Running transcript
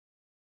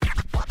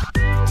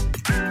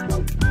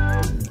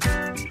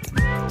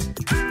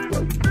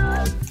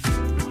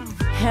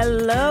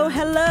Hello,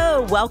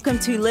 hello. Welcome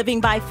to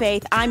Living by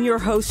Faith. I'm your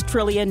host,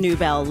 Trillia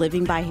Newbell.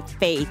 Living by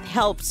Faith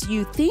helps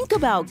you think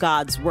about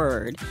God's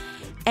Word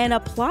and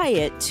apply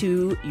it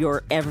to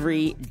your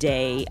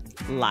everyday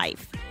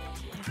life.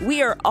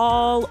 We are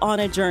all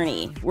on a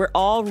journey. We're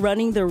all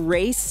running the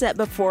race set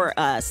before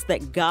us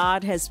that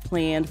God has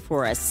planned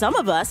for us. Some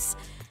of us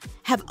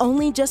have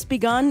only just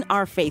begun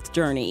our faith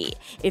journey.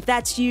 If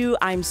that's you,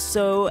 I'm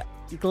so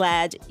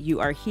glad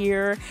you are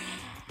here.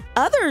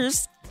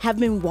 Others have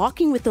been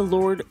walking with the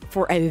Lord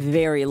for a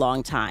very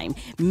long time.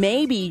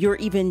 Maybe you're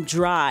even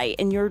dry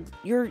and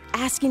you're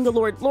asking the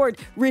Lord,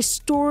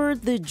 restore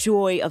the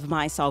joy of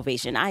my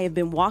salvation. I have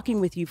been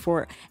walking with you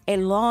for a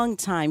long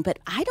time, but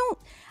I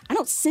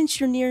don't sense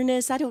your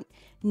nearness. I don't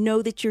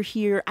know that you're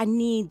here. I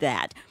need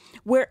that.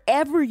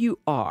 Wherever you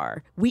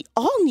are, we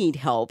all need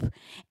help,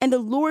 and the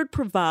Lord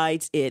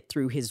provides it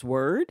through His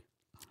Word.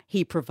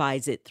 He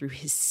provides it through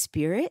His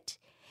Spirit.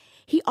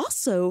 He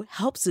also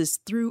helps us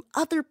through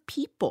other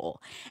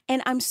people.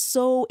 And I'm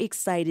so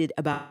excited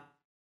about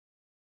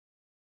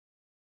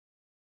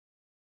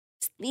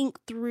think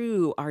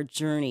through our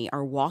journey,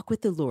 our walk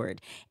with the Lord,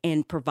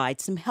 and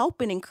provide some help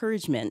and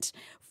encouragement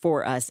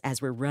for us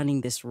as we're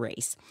running this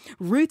race.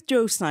 Ruth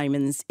Jo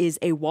Simons is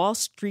a Wall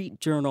Street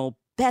Journal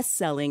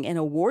best-selling and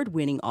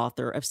award-winning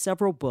author of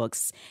several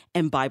books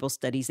and Bible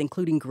studies,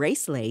 including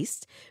Grace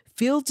Laced,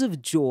 Fields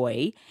of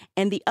Joy,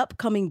 and the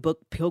upcoming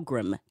book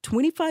Pilgrim,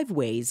 25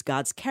 Ways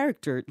God's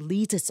Character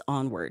Leads Us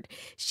Onward.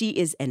 She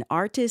is an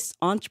artist,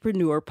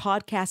 entrepreneur,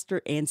 podcaster,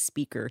 and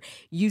speaker,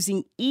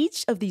 using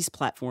each of these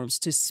platforms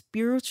to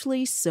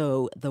spiritually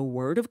sow the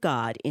Word of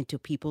God into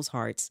people's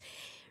hearts.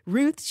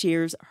 Ruth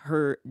shares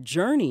her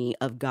journey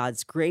of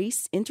God's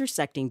grace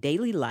intersecting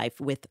daily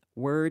life with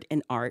word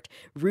and art.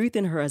 Ruth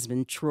and her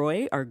husband,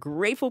 Troy, are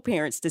grateful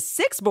parents to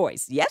 6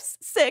 boys. Yes,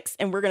 6.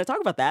 And we're going to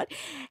talk about that.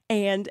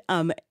 And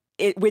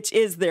which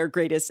is their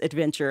greatest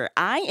adventure.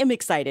 I am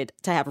excited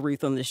to have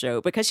Ruth on the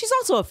show because she's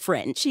also a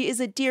friend. She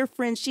is a dear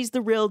friend. She's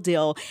the real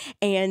deal.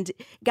 And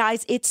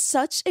guys, it's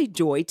such a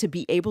joy to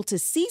be able to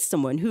see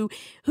someone who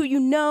you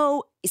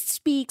know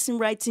speaks and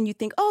writes and you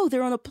think, oh,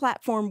 they're on a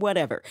platform,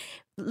 whatever.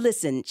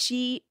 Listen,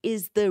 she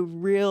is the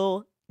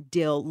real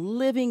deal,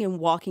 living and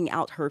walking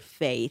out her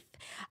faith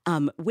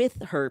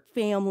with her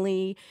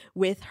family,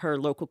 with her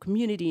local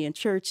community and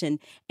church,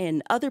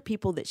 and other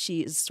people that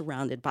she is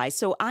surrounded by.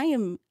 So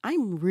I'm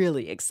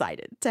really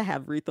excited to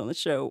have Ruth on the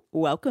show.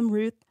 Welcome,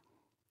 Ruth.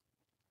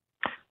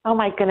 Oh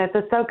my goodness,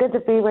 it's so good to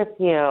be with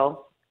you.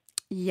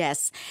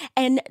 Yes.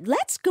 And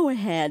let's go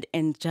ahead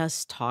and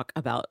just talk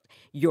about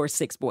your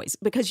 6 boys,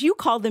 because you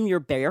call them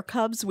your bear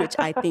cubs, which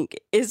I think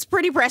is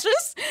pretty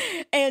precious.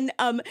 And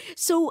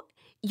so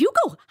you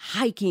go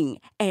hiking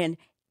and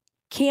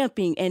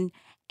camping and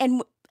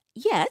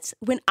yet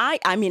when I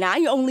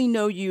only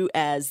know you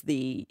as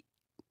the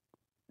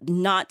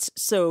not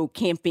so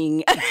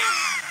camping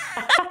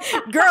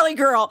girly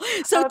girl.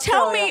 So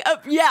tell me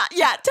tell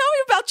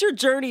me about your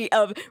journey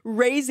of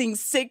raising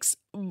 6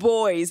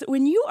 boys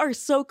when you are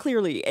so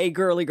clearly a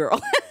girly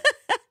girl.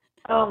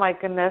 Oh my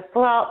goodness.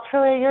 Well,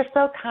 Trillia, you're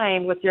so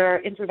kind with your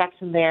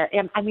introduction there.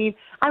 And I mean,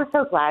 I'm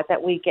so glad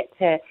that we get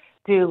to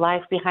do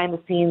life behind the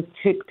scenes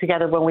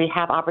together when we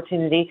have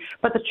opportunity.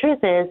 But the truth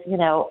is,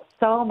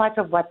 so much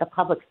of what the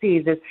public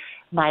sees is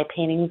my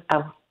paintings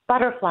of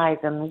butterflies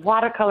and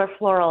watercolor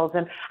florals.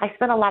 And I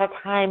spend a lot of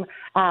time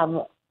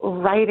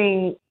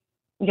writing,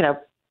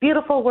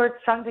 beautiful words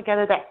strung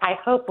together that I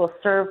hope will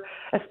serve,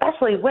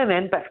 especially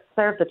women, but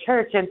serve the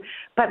church.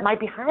 But my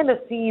behind the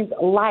scenes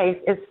life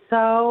is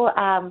so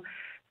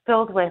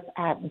filled with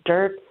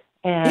dirt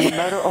and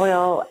motor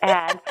oil.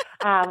 And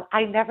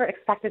I never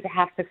expected to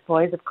have 6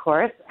 boys, of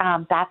course.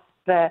 That's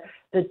the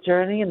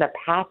journey and the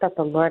path that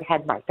the Lord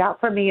had marked out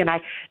for me. And I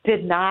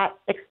did not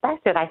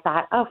expect it. I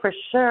thought, oh, for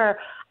sure,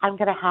 I'm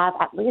going to have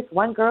at least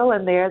one girl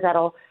in there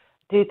that'll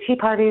do tea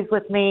parties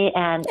with me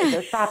and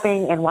go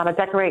shopping and want to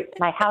decorate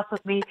my house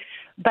with me.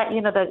 But,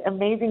 the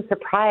amazing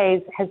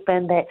surprise has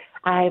been that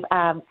I've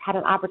had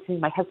an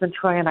opportunity. My husband,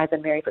 Troy, and I have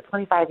been married for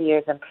 25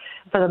 years. And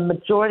for the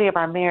majority of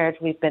our marriage,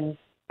 we've been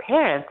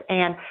parents.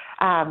 And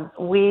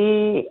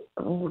we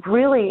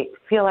really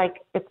feel like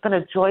it's been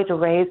a joy to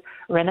raise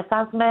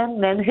Renaissance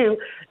men who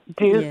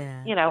do,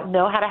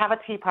 know how to have a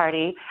tea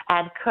party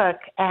and cook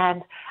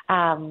and,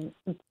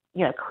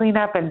 clean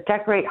up and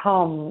decorate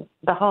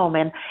the home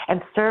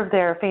and serve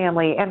their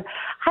family. And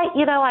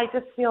I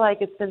just feel like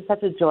it's been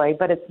such a joy,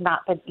 but it's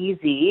not been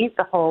easy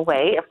the whole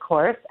way, of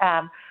course.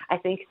 I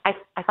think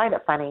I find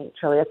it funny,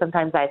 Trillia.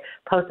 Sometimes I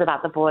post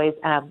about the boys.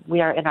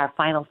 We are in our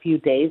final few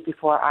days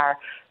before our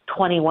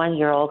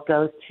 21-year-old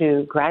goes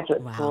to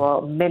graduate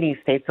school many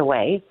states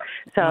away.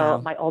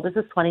 So my oldest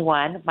is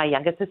 21. My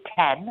youngest is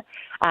 10.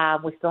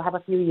 We still have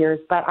a few years,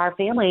 but our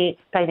family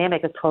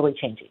dynamic is totally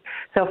changing.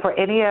 So for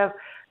any of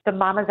the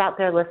mamas out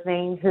there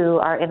listening who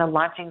are in a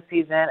launching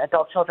season,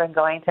 adult children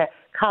going to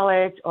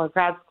college or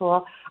grad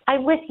school,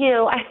 I'm with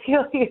you. I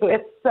feel you.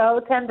 It's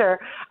so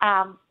tender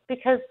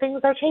because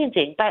things are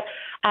changing. But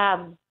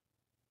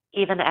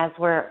even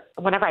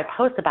whenever I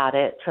post about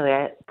it,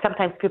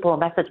 sometimes people will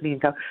message me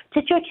and go,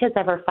 "Did your kids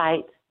ever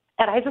fight?"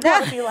 And I just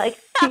want to be like,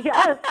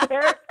 yes,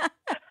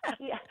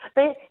 yeah,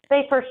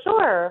 they for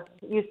sure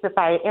used to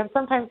fight, and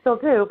sometimes still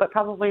do, but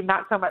probably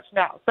not so much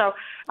now. So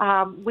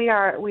we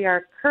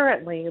are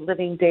currently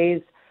living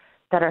days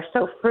that are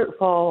so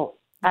fruitful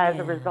as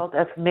a result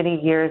of many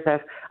years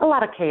of a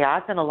lot of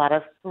chaos and a lot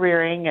of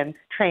rearing and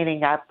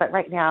training up. But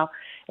right now,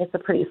 it's a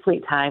pretty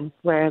sweet time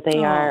where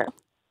they are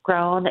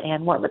grown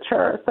and more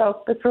mature.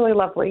 So it's really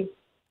lovely.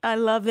 I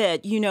love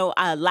it.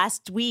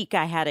 Last week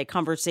I had a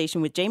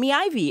conversation with Jamie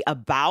Ivey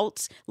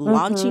about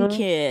launching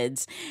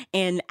kids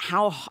and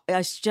how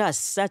it's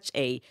just such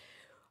a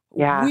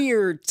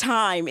weird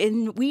time.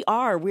 And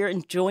we're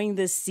enjoying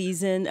this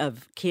season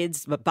of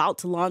kids about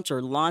to launch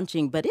or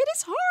launching, but it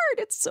is hard.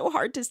 It's so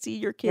hard to see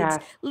your kids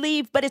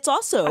leave, but it's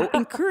also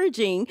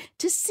encouraging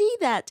to see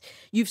that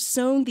you've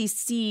sown these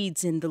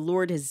seeds and the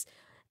Lord has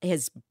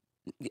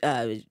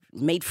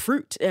made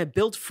fruit,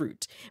 built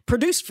fruit,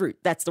 produced fruit.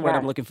 That's the word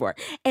I'm looking for.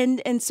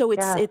 And so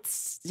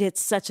it's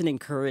such an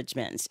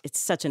encouragement. It's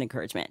such an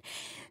encouragement.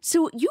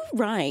 So you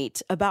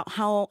write about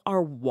how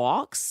our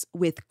walks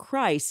with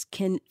Christ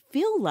can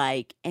feel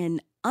like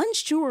an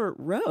unsure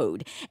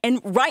road. And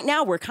right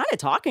now we're kind of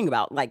talking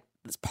about like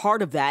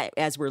part of that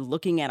as we're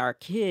looking at our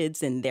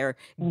kids and they're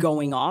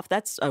going off.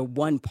 That's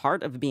one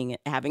part of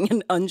having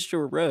an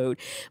unsure road.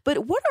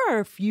 But what are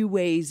a few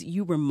ways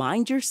you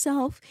remind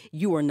yourself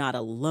you are not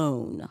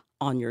alone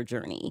on your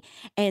journey?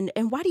 And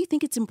why do you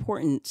think it's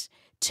important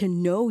to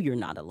know you're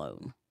not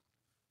alone?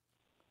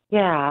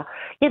 Yeah.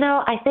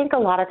 I think a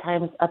lot of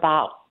times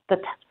about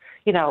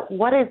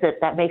what is it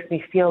that makes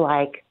me feel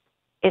like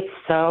it's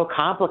so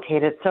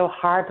complicated, so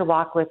hard to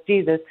walk with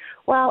Jesus?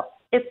 Well,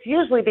 it's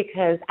usually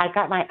because I've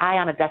got my eye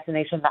on a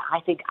destination that I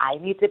think I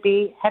need to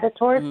be headed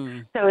towards.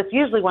 So it's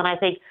usually when I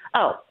think,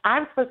 oh,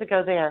 I'm supposed to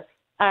go there.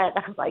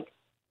 I'm like,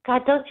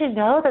 God, don't you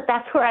know that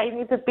that's where I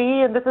need to be?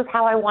 And this is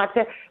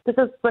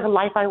the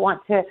life I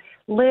want to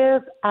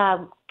live.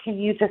 Can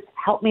you just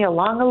help me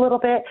along a little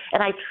bit?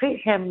 And I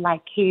treat him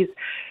like he's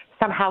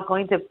somehow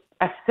going to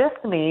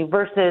assist me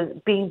versus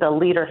being the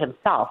leader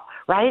himself,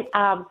 right?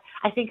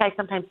 I think I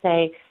sometimes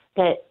say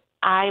that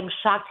I'm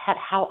shocked at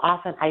how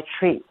often I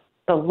treat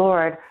the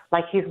Lord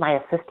like he's my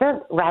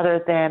assistant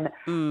rather than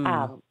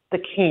the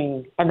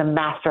king and the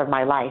master of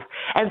my life.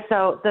 And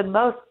so the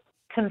most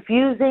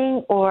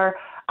confusing or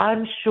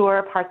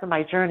unsure parts of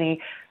my journey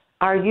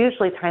are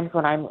usually times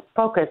when I'm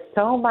focused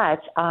so much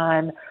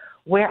on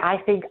where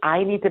I think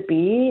I need to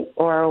be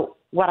or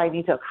what I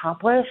need to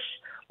accomplish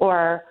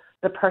or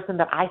the person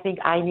that I think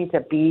I need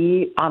to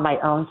be on my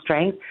own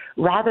strength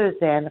rather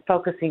than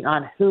focusing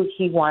on who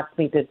he wants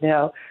me to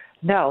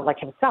know like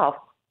himself,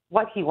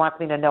 what he wants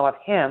me to know of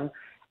him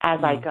as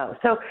I go.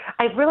 So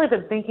I've really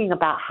been thinking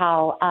about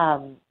how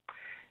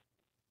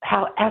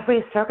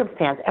every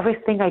circumstance,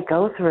 everything I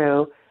go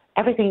through,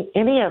 everything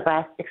any of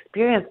us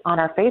experience on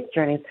our faith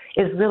journeys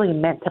is really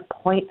meant to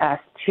point us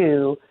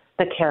to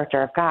the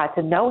character of God,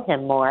 to know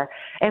him more.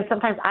 And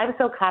sometimes I'm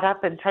so caught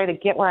up in trying to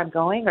get where I'm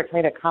going or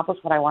trying to accomplish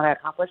what I want to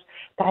accomplish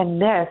that I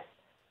miss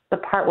the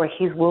part where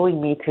he's wooing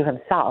me to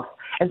himself.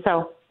 And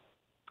so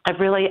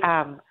I've really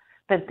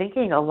been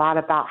thinking a lot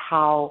about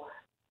how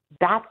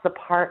that's the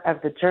part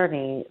of the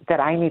journey that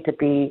I need to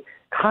be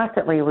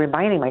constantly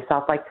reminding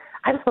myself, like,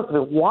 I'm supposed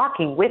to be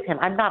walking with him.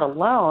 I'm not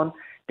alone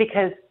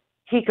because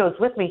he goes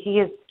with me. He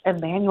is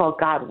Emmanuel,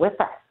 God with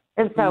us.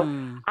 And so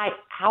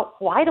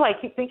why do I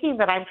keep thinking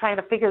that I'm trying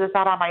to figure this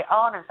out on my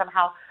own and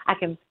somehow I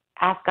can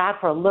ask God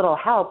for a little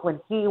help when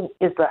he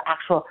is the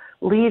actual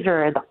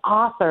leader, the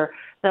author,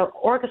 the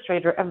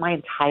orchestrator of my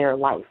entire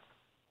life?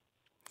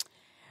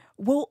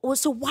 Well,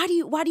 so why do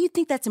you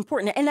think that's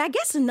important? And I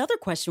guess another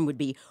question would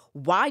be,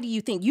 why do you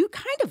think you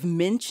kind of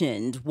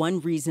mentioned one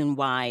reason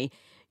why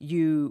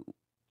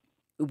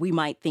we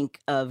might think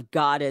of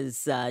God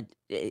as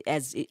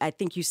I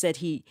think you said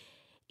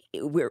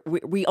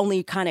we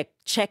only kind of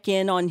check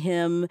in on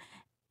him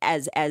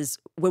as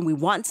when we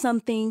want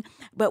something.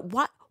 But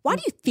why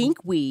do you think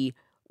we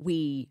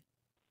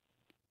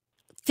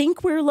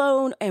think we're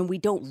alone and we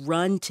don't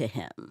run to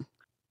him?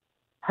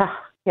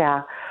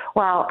 Yeah.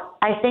 Well,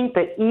 I think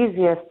the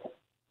easiest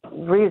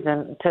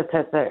reason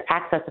to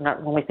access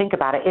it when we think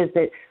about it is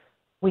that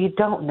we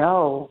don't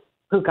know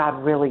who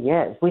God really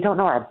is. We don't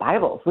know our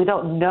Bibles. We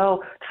don't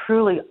know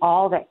truly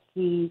all that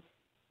he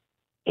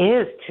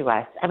is to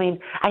us. I mean,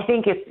 I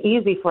think it's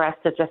easy for us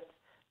to just,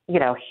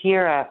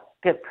 hear a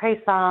good praise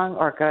song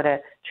or go to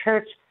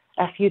church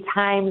a few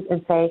times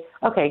and say,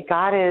 okay,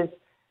 God is,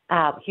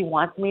 he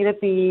wants me to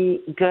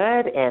be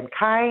good and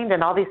kind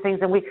and all these things.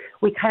 And we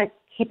kind of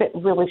keep it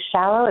really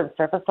shallow and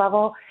surface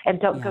level and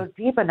don't go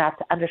deep enough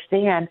to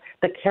understand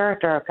the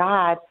character of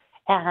God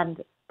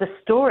and the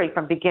story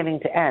from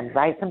beginning to end,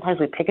 right? Sometimes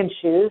we pick and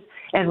choose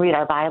and read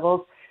our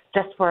Bibles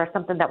just for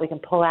something that we can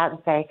pull out and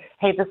say,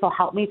 hey, this will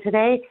help me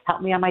today,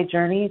 help me on my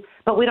journey.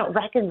 But we don't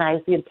recognize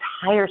the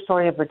entire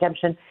story of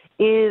redemption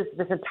is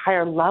this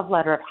entire love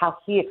letter of how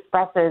he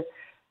expresses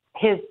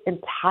his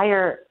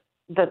entire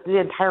the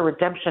entire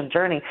redemption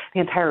journey,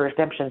 the entire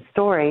redemption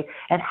story,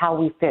 and how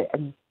we fit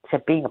into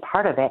being a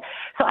part of it.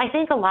 So I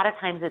think a lot of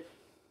times it's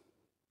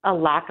a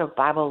lack of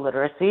Bible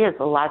literacy.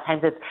 A lot of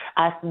times it's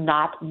us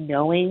not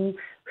knowing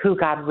who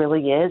God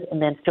really is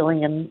and then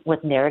filling in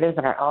with narratives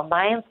in our own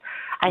minds.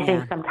 I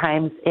think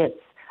sometimes it's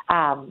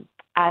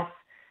us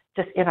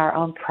just in our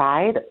own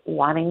pride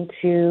wanting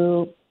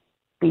to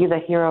be the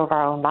hero of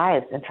our own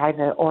lives and trying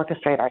to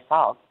orchestrate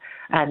ourselves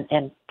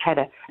and try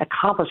to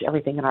accomplish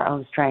everything in our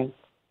own strength.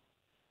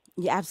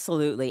 Yeah,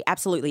 absolutely.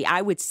 Absolutely.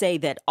 I would say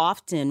that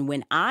often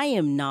when I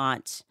am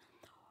not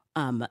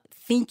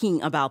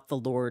thinking about the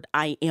Lord,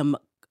 I'm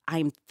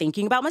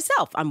thinking about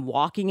myself. I'm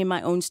walking in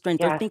my own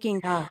strength or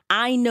thinking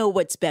I know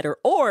what's better.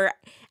 Or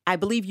I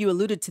believe you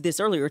alluded to this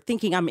earlier,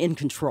 thinking I'm in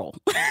control.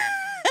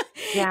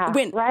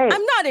 When I'm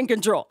not in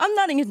control. I'm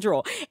not in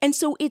control. And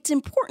so it's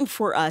important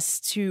for us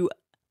to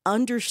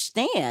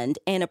understand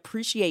and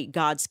appreciate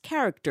God's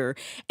character.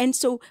 And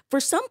so for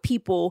some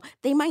people,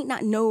 they might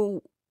not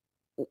know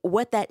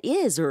what that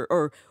is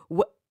or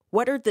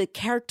what are the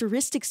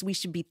characteristics we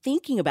should be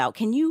thinking about.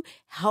 Can you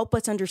help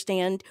us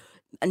understand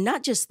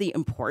not just the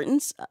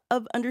importance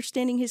of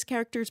understanding his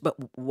characters, but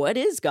what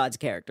is God's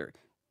character?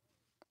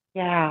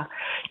 Yeah.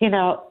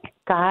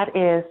 God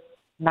is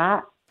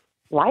not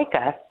like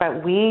us,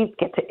 but we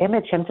get to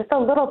image him just a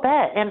little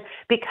bit. And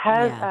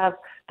because of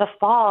the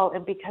fall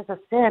and because of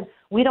sin,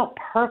 we don't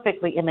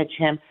perfectly image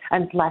him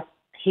until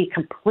he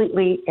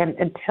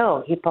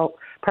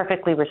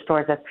perfectly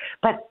restores us.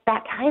 But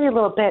that tiny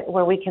little bit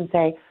where we can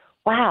say,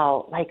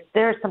 wow, like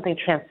there's something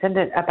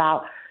transcendent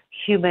about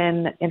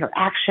human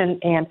interaction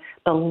and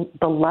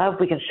the love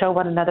we can show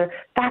one another,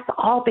 that's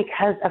all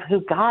because of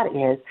who God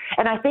is.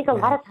 And I think a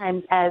lot of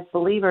times as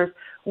believers,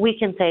 we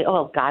can say,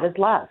 oh, God is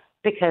love,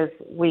 because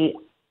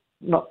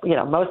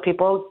most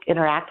people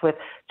interact with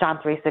John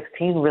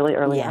 3:16 really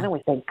early on, and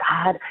we say,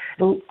 God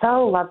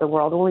so loved the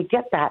world, and we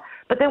get that.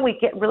 But then we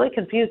get really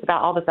confused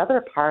about all these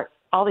other parts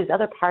of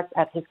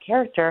his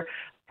character.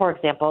 For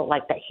example,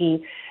 like that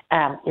he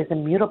is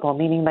immutable,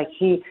 meaning like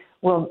he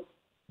will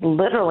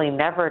literally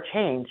never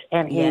change,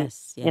 and he,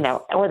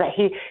 or that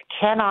he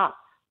cannot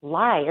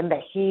lie, and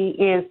that he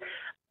is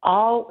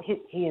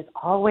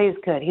always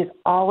good, he's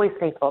always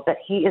faithful, that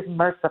he is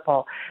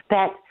merciful,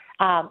 that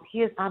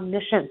he is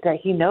omniscient, that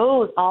he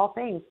knows all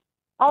things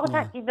all the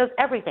time, he knows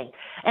everything,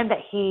 and that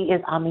he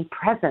is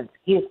omnipresent,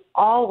 he is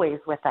always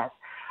with us,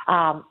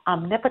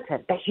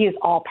 omnipotent, that he is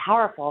all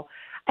powerful.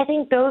 I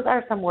think those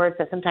are some words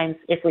that sometimes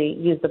if we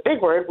use the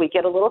big word, we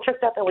get a little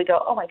tripped up and we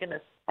go, oh my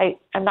goodness,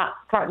 I'm not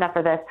smart enough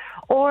for this.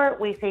 Or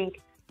we think,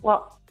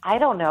 well, I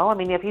don't know. I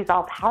mean, if he's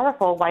all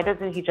powerful, why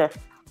doesn't he just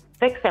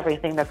fix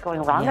everything that's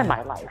going wrong in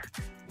my life?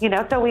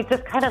 So we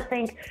just kind of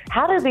think,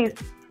 how do these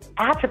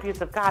attributes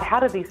of God, how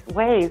do these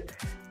ways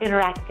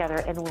interact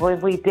together? And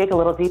when we dig a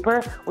little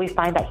deeper, we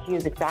find that he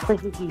is exactly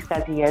who he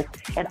says he is,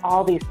 and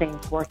all these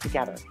things work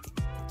together.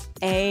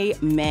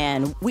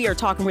 Amen. We are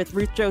talking with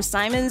Ruth Jo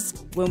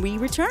Simons when we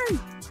return.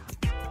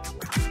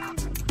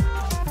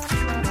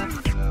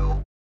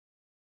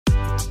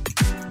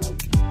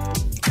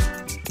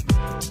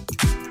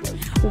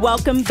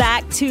 Welcome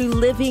back to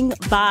Living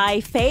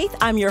by Faith.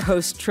 I'm your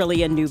host,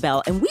 Trillia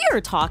Newbell, and we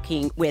are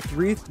talking with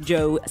Ruth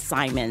Jo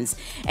Simons.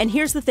 And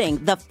here's the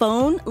thing, the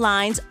phone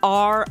lines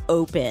are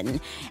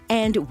open,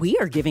 and we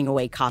are giving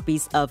away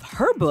copies of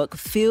her book,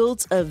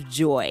 Fields of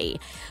Joy.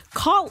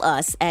 Call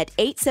us at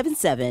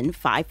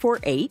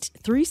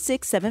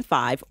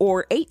 877-548-3675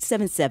 or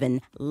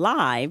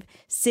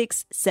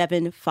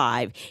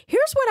 877-LIVE-675.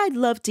 Here's what I'd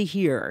love to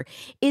hear.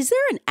 Is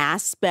there an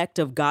aspect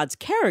of God's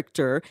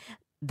character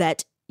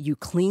that you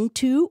cling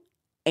to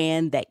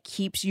and that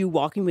keeps you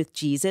walking with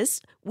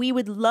Jesus? We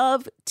would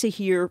love to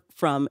hear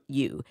from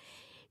you.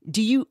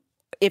 Do you,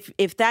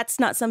 if that's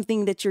not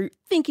something that you're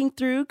thinking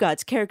through,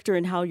 God's character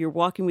and how you're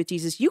walking with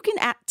Jesus, you can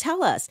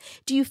tell us.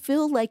 Do you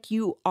feel like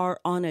you are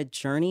on a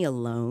journey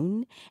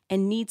alone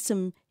and need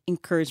some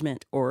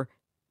encouragement or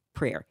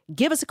prayer?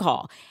 Give us a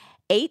call,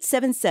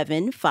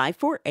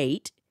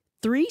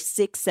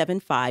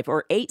 877-548-3675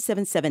 or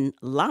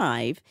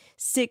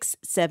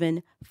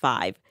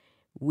 877-LIVE-675.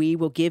 We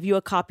will give you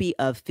a copy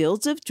of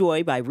Fields of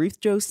Joy by Ruth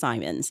Jo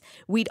Simons.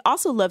 We'd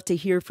also love to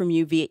hear from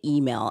you via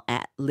email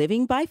at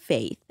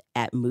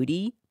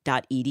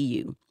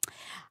livingbyfaith@moody.edu.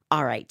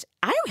 All right.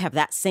 I have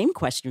that same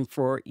question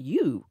for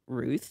you,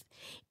 Ruth.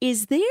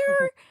 Is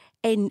there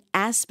an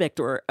aspect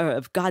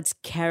of God's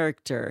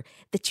character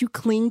that you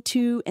cling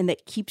to and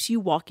that keeps you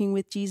walking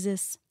with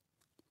Jesus?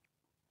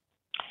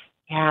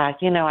 Yeah,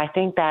 I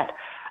think that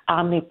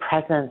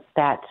omnipresence,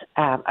 that,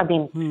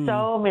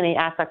 so many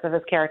aspects of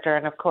his character.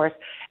 And of course,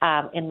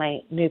 in my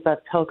new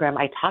book, Pilgrim,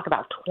 I talk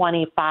about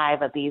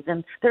 25 of these.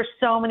 And there's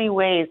so many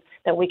ways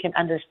that we can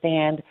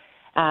understand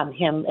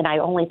him. And I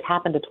only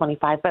tap into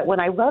 25. But when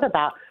I wrote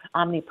about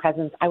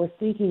omnipresence, I was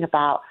thinking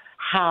about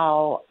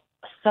how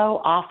so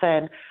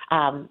often,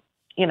 I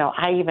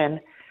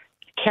even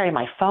carry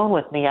my phone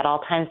with me at all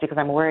times because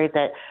I'm worried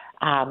that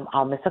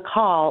I'll miss a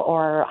call,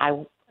 or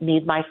I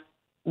need my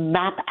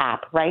map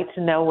app, right,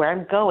 to know where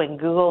I'm going,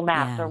 Google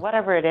Maps Yeah. or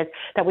whatever it is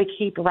that we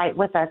keep right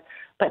with us.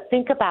 But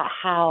think about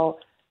how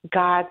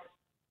God's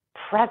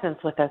presence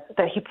with us,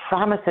 that he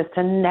promises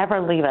to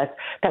never leave us,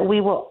 that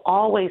we will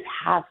always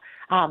have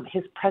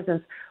his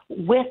presence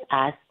with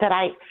us, that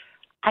I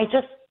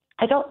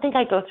don't think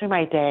I go through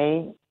my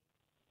day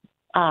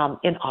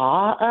in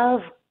awe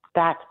of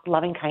that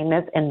loving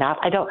kindness enough.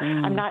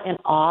 I'm not in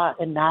awe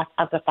enough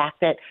of the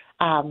fact that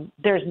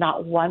there's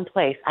not one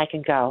place I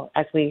can go,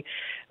 as we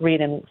read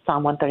in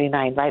Psalm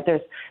 139, right?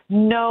 There's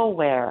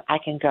nowhere I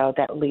can go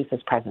that leaves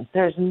his presence.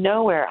 There's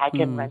nowhere I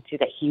can run to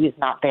that he is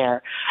not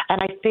there.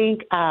 And I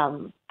think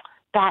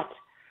that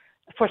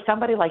for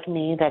somebody like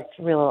me that's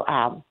real,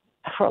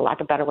 for lack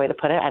of a better way to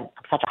put it, I'm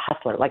such a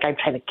hustler. Like, I'm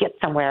trying to get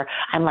somewhere.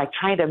 I'm like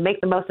trying to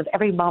make the most of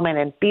every moment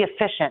and be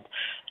efficient,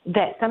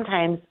 that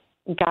sometimes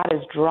God is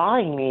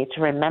drawing me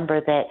to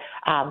remember that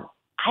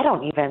I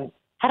don't even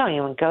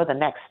go the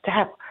next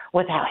step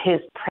without his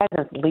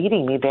presence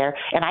leading me there.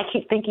 And I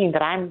keep thinking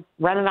that I'm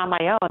running on my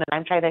own and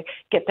I'm trying to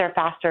get there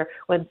faster,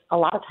 when a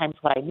lot of times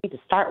what I need to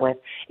start with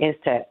is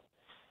to,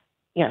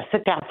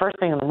 sit down first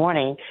thing in the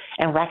morning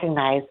and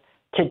recognize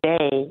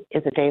today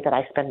is a day that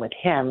I spend with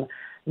him,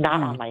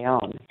 not on my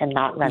own, and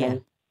not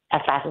running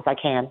as fast as I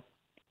can.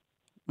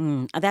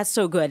 That's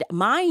so good.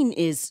 Mine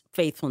is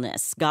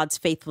faithfulness, God's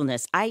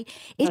faithfulness.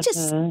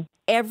 Just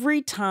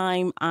every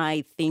time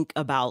I think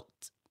about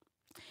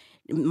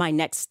my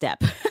next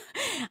step,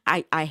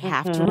 I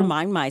have to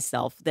remind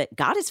myself that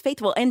God is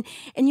faithful. And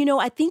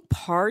I think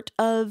part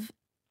of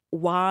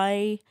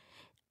why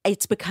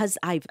it's because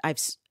I've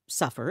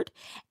suffered,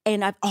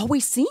 and I've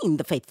always seen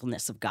the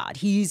faithfulness of God.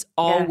 He's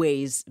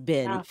always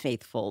been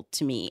faithful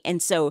to me.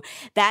 And so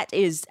that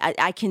is,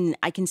 I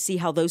can see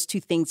how those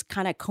two things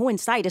kind of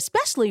coincide,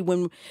 especially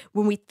when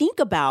we think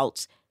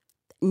about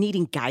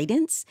needing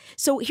guidance.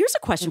 So here's a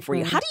question for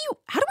you. How do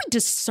we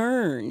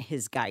discern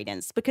his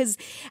guidance? Because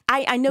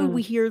I know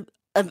we hear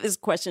of this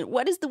question,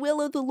 what is the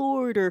will of the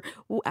Lord? Or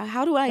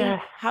how do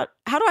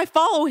I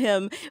follow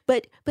him?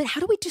 But how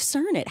do we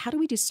discern it? How do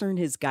we discern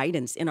his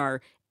guidance in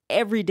our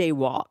everyday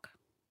walk?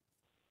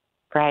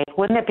 Right.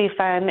 Wouldn't it be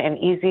fun and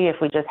easy if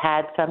we just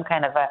had some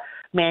kind of a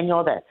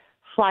manual that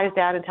flies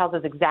down and tells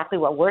us exactly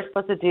what we're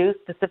supposed to do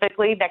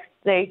specifically next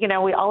day?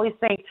 We always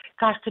think,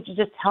 gosh, could you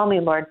just tell me,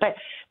 Lord? But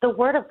the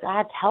Word of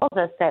God tells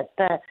us that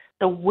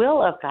the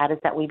will of God is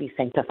that we be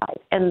sanctified.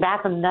 And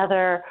that's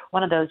another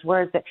one of those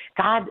words that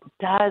God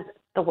does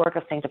the work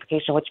of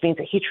sanctification, which means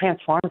that he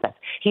transforms us.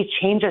 He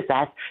changes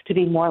us to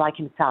be more like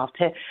himself,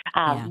 to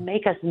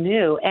make us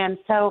new. And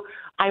so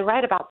I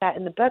write about that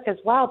in the book as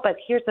well. But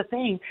here's the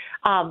thing.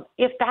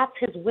 If that's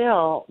his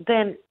will,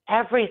 then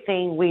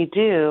everything we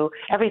do,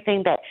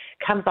 everything that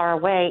comes our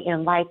way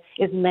in life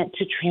is meant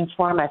to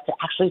transform us, to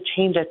actually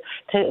change us,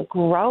 to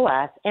grow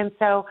us. And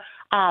so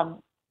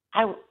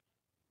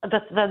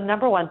the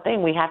number one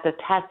thing we have to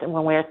test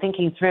when we're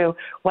thinking through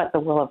what the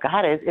will of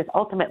God is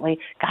ultimately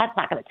God's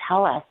not going to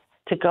tell us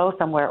to go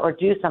somewhere or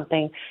do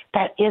something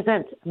that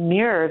isn't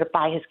mirrored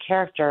by his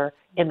character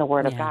in the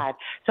Word of God.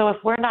 So if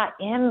we're not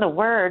in the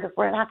Word,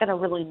 we're not going to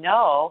really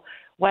know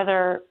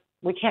whether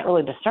we can't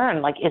really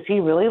discern, like, is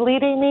he really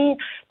leading me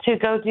to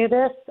go do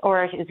this?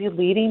 Or is he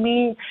leading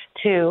me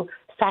to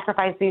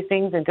sacrifice these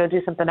things and go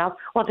do something else?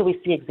 Well, do we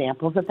see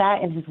examples of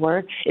that in his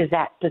Word? Does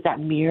that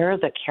mirror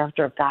the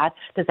character of God?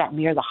 Does that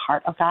mirror the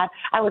heart of God?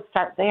 I would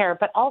start there.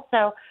 But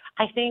also,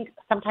 I think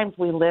sometimes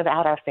we live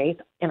out our faith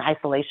in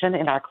isolation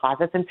in our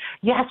closets. And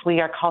yes, we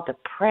are called to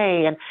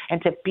pray and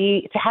to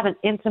have an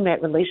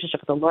intimate relationship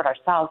with the Lord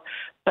ourselves.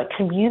 But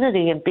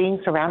community and being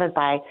surrounded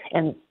by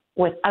and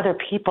with other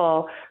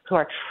people who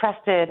are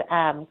trusted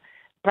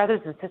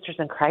brothers and sisters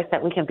in Christ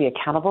that we can be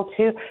accountable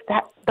to,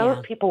 that those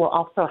people will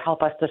also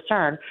help us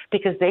discern,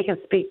 because they can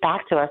speak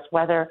back to us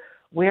whether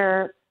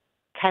we're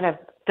kind of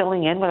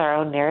filling in with our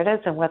own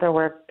narratives and whether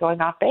we're going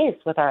off base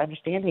with our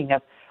understanding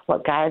of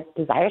what God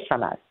desires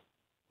from us.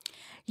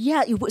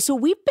 Yeah, so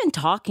we've been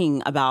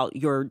talking about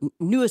your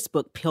newest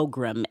book,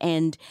 Pilgrim,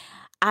 and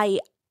I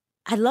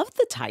love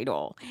the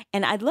title,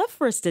 and I'd love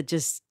for us to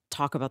just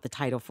talk about the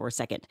title for a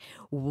second.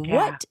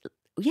 What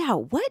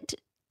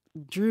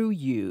drew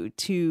you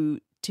to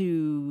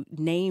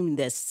name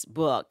this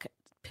book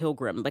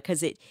Pilgrim?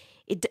 Because it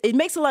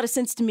makes a lot of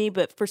sense to me,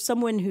 but for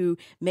someone who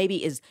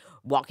maybe is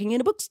walking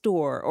in a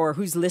bookstore or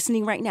who's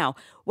listening right now,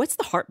 what's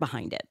the heart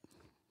behind it?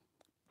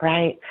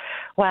 Right.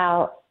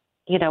 Well,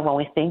 when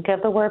we think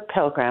of the word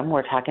pilgrim,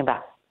 we're talking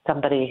about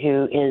somebody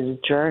who is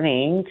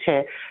journeying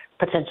to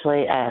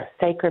potentially a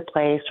sacred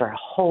place or a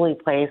holy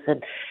place.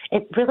 And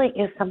it really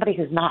is somebody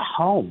who's not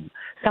home,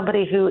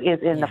 somebody who is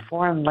in the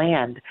foreign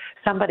land,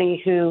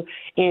 somebody who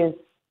is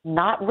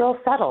not real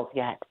settled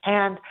yet.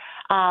 And,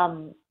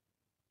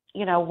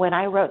 when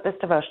I wrote this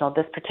devotional,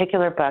 this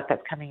particular book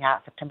that's coming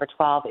out September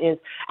 12th is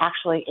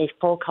actually a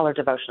full color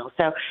devotional.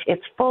 So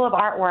it's full of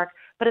artwork,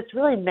 but it's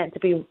really meant to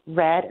be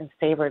read and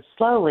savored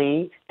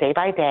slowly, day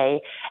by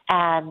day.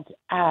 And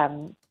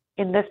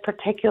in this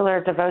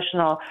particular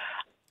devotional,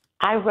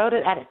 I wrote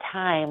it at a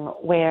time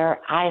where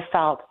I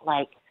felt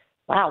like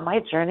wow, my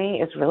journey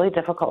is really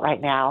difficult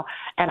right now,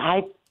 and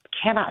I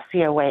cannot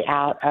see a way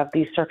out of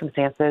these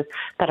circumstances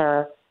that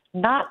are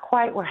not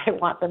quite where I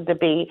want them to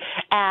be.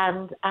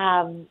 And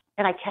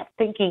I kept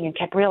thinking and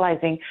kept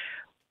realizing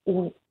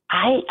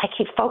I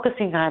keep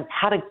focusing on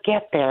how to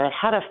get there and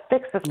how to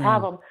fix this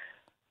problem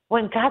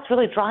when God's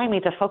really drawing me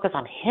to focus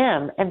on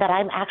Him, and that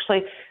I'm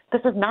actually,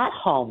 this is not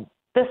home.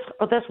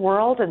 This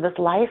world and this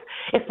life,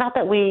 it's not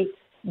that we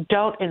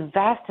don't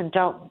invest and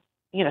don't,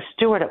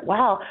 steward it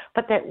well,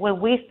 but that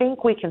when we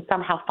think we can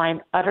somehow find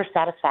utter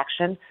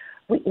satisfaction,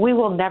 we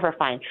will never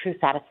find true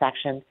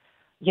satisfaction,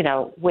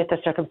 with the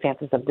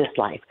circumstances of this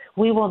life.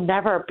 We will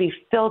never be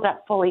filled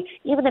up fully,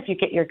 even if you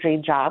get your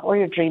dream job or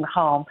your dream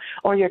home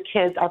or your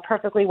kids are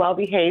perfectly well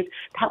behaved.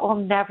 That will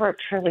never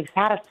truly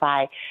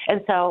satisfy.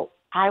 And so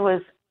I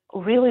was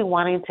really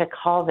wanting to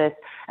call this,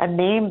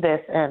 name this,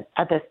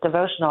 this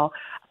devotional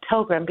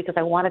Pilgrim, because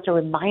I wanted to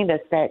remind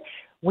us that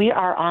we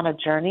are on a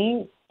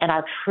journey and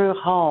our true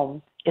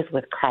home is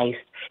with Christ.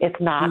 It's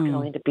not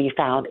going to be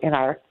found in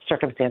our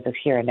circumstances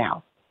here and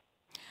now.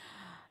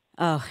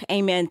 Oh,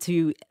 amen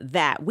to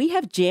that. We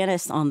have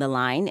Janice on the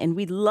line, and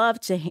we'd love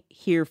to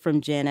hear from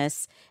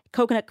Janice,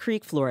 Coconut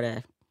Creek,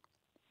 Florida.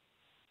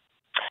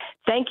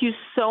 Thank you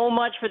so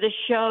much for this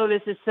show.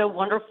 This is so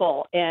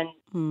wonderful. And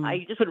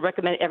I just would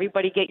recommend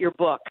everybody get your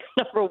book,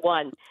 number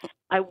one.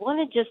 I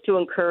wanted just to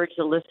encourage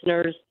the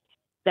listeners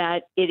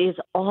that it is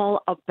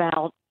all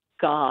about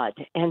God,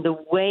 and the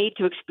way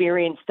to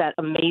experience that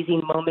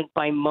amazing moment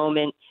by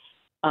moment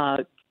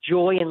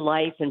joy in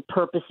life and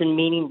purpose and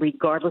meaning,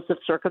 regardless of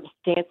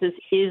circumstances,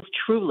 is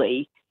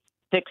truly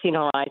fixing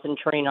our eyes and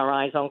turning our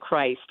eyes on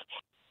Christ.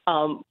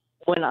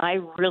 When I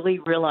really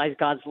realized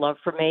God's love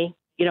for me,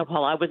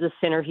 while I was a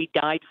sinner, He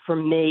died for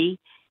me,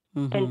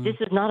 and this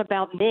is not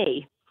about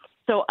me.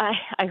 So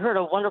I heard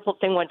a wonderful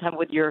thing one time,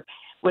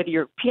 whether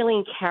you're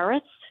peeling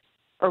carrots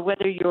or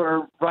whether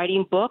you're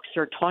writing books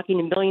or talking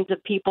to millions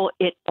of people,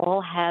 it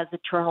all has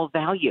eternal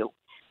value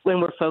when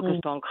we're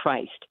focused on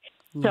Christ.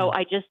 So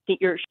I just think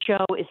your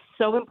show is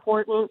so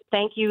important.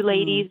 Thank you,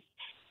 ladies.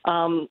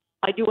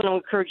 I do want to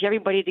encourage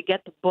everybody to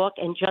get the book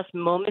and just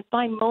moment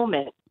by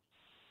moment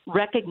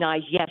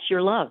recognize, yes,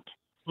 you're loved.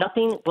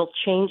 Nothing will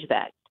change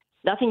that.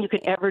 Nothing you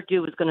could ever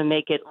do is going to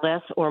make it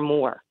less or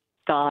more.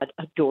 God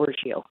adores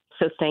you.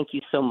 So thank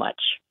you so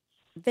much.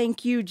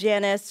 Thank you,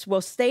 Janice.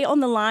 Well, stay on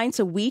the line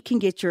so we can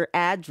get your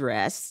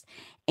address,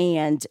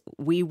 and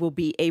we will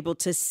be able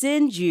to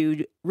send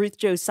you Ruth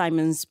Jo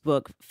Simon's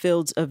book,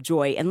 Fields of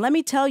Joy. And let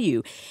me tell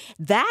you,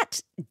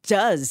 that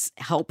does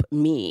help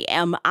me.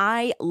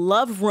 I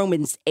love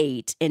Romans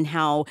 8 and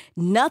how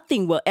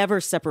nothing will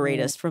ever separate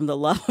us from the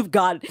love of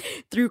God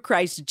through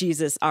Christ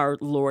Jesus our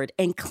Lord,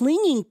 and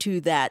clinging to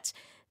that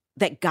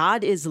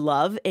God is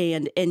love.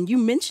 And you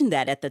mentioned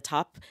that at the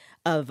top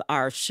of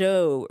our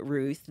show,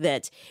 Ruth,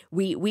 that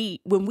we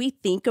when we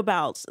think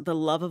about the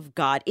love of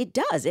God,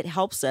 it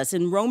helps us.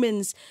 And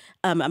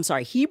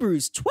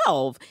Hebrews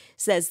 12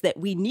 says that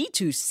we need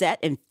to set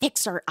and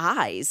fix our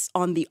eyes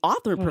on the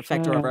author and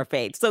perfecter of our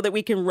faith so that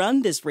we can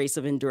run this race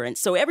of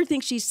endurance. So everything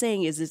she's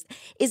saying is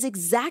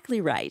exactly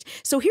right.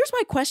 So here's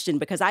my question,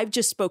 because I've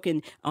just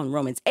spoken on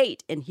Romans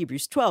 8 and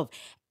Hebrews 12.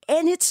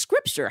 And it's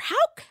Scripture.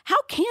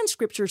 How can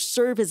Scripture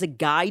serve as a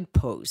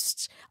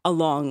guidepost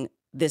along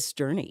this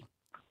journey?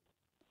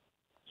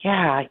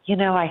 Yeah,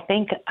 I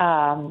think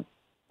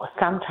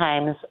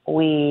sometimes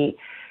we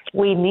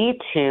need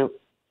to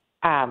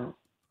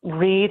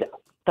read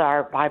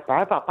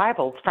our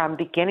Bibles from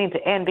beginning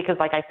to end, because,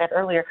 like I said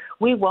earlier,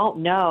 we won't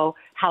know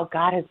how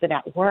God has been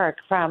at work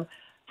from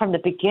the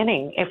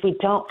beginning if we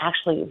don't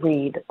actually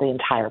read the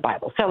entire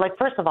Bible. So,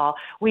 first of all,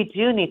 we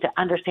do need to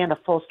understand the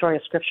full story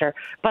of Scripture.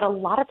 But a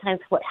lot of times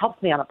what helps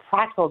me on a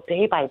practical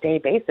day-by-day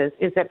basis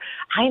is that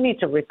I need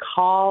to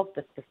recall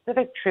the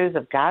specific truths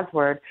of God's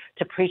Word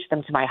to preach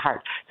them to my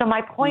heart. So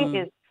my point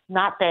is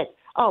not that,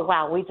 oh,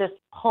 wow, we just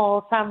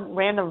pull some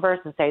random verse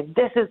and say,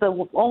 this is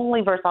the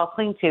only verse I'll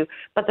cling to.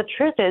 But the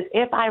truth is,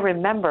 if I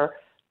remember,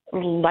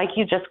 like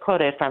you just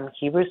quoted from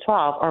Hebrews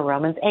 12 or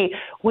Romans 8,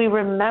 we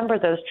remember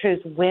those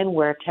truths when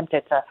we're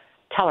tempted to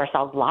tell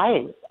ourselves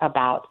lies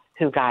about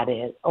who God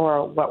is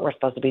or what we're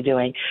supposed to be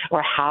doing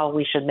or how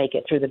we should make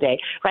it through the day,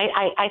 right?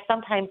 I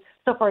sometimes,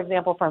 so for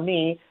example, for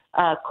me,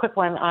 a quick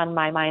one on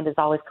my mind is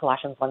always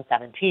Colossians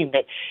 1:17,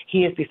 that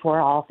He is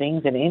before all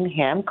things, and in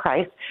Him,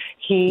 Christ,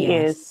 He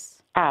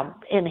is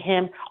in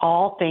Him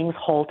all things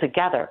hold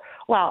together.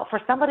 Well,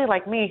 for somebody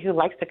like me who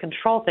likes to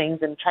control things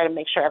and try to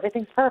make sure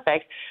everything's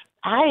perfect,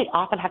 I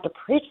often have to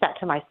preach that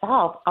to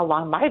myself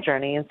along my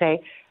journey and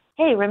say,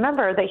 hey,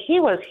 remember that He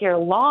was here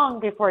long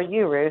before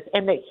you, Ruth,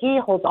 and that He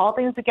holds all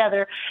things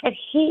together, and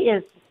He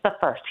is the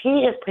first.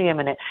 He is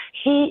preeminent.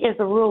 He is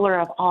the ruler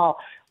of all.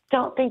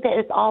 Don't think that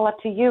it's all up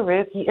to you,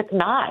 Ruth. It's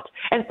not.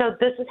 And so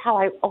this is how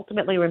I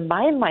ultimately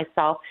remind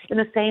myself, in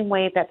the same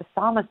way that the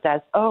psalmist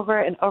does over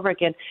and over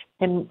again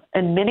in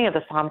many of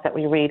the Psalms that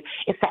we read.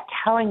 It's that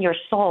telling your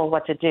soul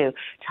what to do.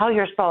 Tell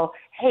your soul,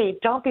 hey,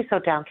 don't be so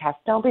downcast.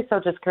 Don't be so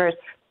discouraged.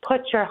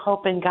 Put your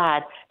hope in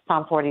God,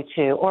 Psalm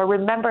 42. Or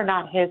remember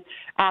not His,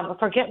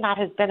 forget not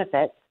His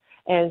benefits,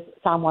 is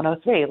Psalm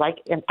 103, as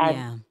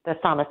Yeah. the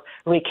psalmist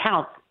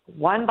recounts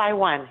one by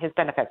one his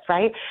benefits,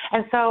 right?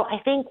 And so I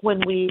think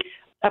when we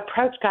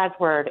approach God's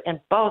word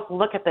and both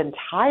look at the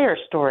entire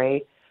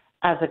story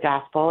of the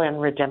gospel and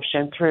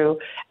redemption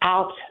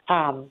throughout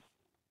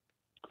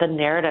the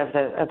narrative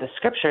of the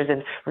scriptures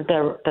and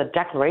the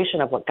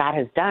declaration of what God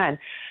has done,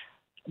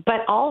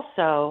 but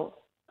also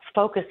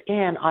focus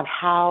in on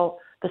how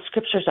the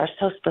scriptures are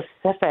so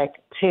specific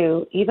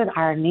to even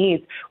our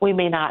needs, we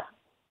may not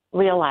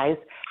realize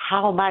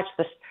how much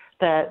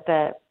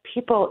the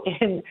people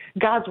in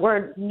God's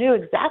word knew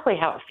exactly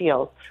how it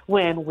feels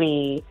when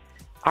we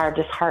are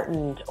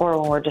disheartened or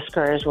when we're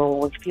discouraged or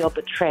when we feel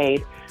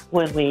betrayed,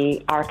 when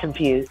we are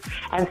confused.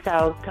 And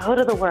so go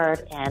to the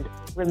word and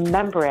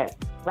remember it,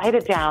 write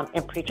it down,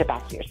 and preach it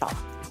back to yourself.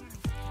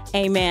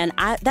 Amen.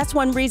 That's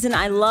one reason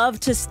I love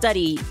to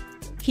study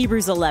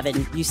Hebrews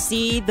 11. You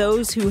see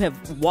those who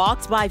have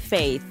walked by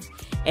faith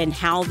and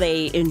how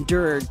they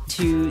endured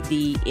to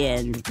the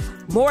end.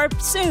 More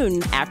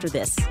soon after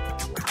this.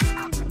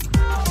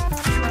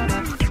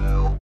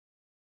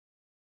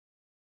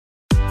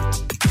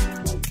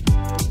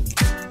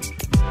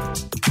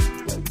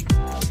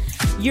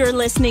 You're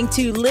listening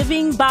to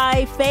Living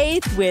by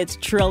Faith with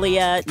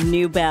Trillia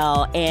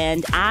Newbell,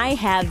 and I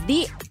have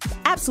the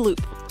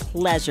absolute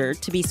pleasure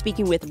to be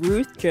speaking with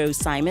Ruth Jo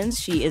Simons.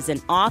 She is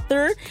an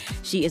author,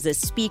 she is a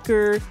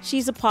speaker,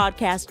 she's a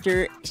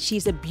podcaster,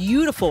 she's a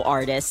beautiful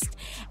artist,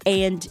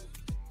 and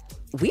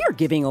we are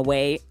giving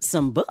away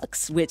some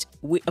books, which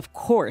of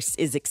course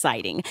is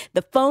exciting.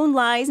 The phone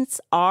lines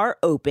are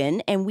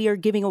open, and we are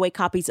giving away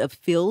copies of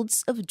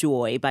Fields of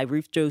Joy by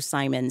Ruth Jo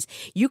Simons.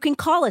 You can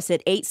call us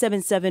at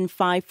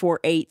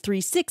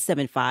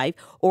 877-548-3675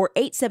 or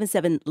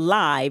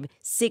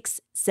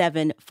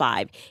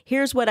 877-LIVE-675.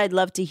 Here's what I'd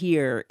love to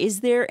hear.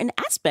 Is there an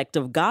aspect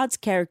of God's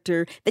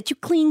character that you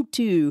cling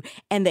to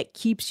and that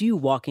keeps you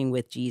walking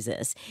with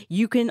Jesus?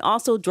 You can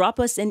also drop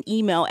us an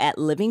email at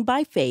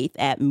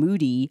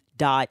livingbyfaith@moody.edu.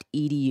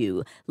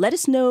 Let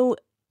us know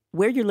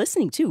where you're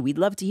listening to. We'd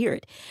love to hear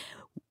it.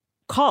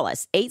 Call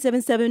us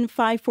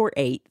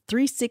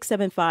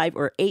 877-548-3675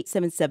 or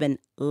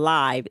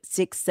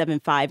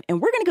 877-LIVE-675.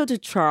 And we're going to go to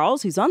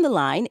Charles, who's on the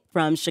line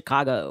from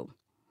Chicago.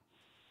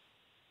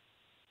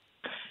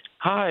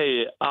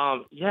 Hi.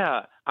 I'm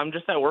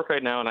just at work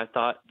right now, and I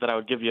thought that I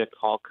would give you a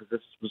call because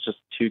this was just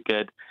too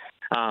good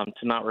to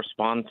not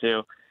respond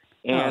to.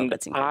 And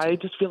I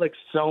just feel like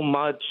so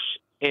much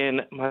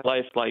in my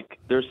life, like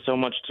there's so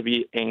much to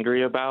be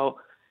angry about.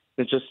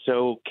 It's just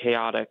so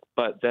chaotic.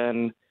 But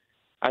then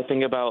I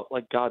think about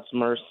like God's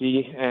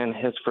mercy and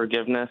his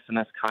forgiveness and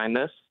his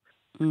kindness.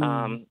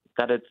 I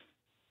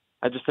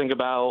just think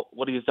about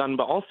what he's done,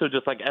 but also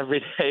just like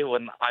every day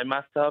when I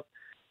mess up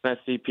and I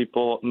see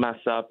people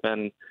mess up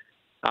and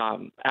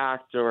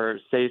act or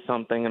say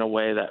something in a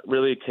way that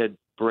really could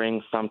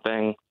bring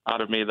something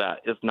out of me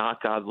that is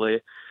not godly.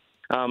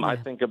 I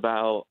think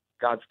about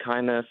God's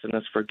kindness and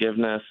his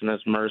forgiveness and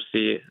his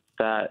mercy,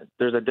 that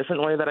there's a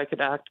different way that I could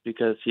act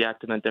because he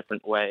acted in a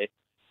different way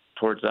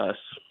towards us.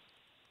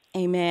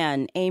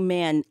 Amen.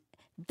 Amen.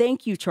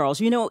 Thank you, Charles.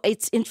 You know,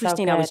 it's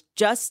interesting. So I was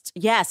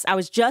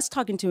just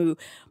talking to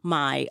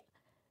my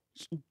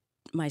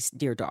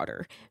dear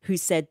daughter, who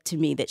said to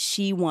me that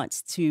she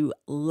wants to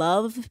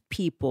love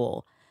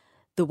people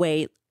the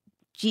way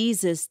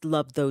Jesus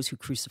loved those who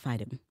crucified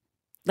him.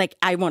 Like,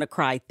 I want to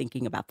cry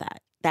thinking about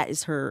that.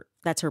 That's her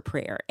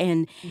prayer.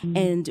 And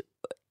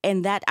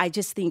that I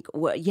just think,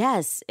 well,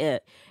 yes,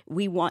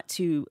 we want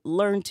to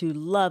learn to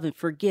love and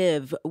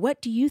forgive.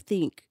 What do you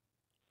think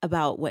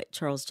about what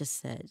Charles just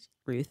said,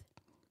 Ruth?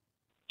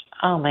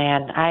 Oh,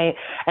 man, I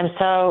am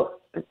so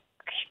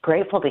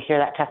grateful to hear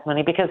that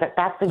testimony because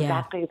that's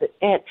exactly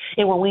it.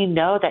 And when we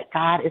know that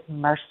God is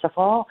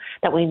merciful,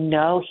 that we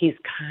know he's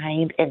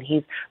kind and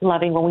he's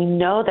loving, when we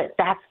know that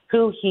that's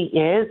who he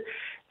is,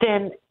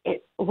 then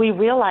we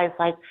realize,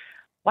 like,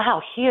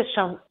 wow, he has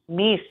shown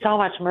me so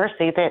much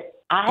mercy that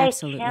I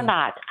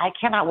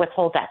cannot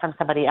withhold that from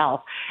somebody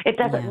else. It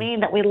doesn't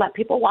mean that we let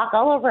people walk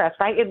all over us,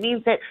 right? It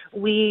means that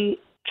we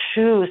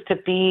choose to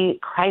be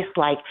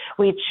Christ-like.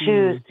 We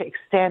choose to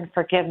extend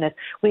forgiveness.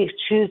 We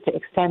choose to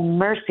extend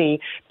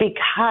mercy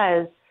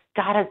because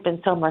God has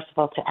been so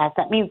merciful to us.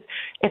 That means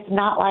it's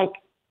not like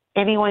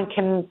anyone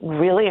can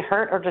really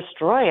hurt or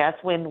destroy us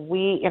when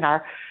we, in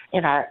our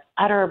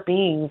utter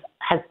beings,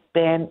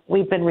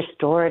 we've been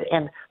restored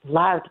and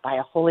loved by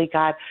a holy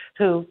God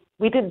who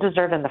we didn't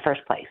deserve in the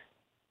first place.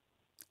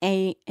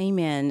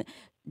 Amen.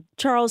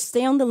 Charles,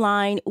 stay on the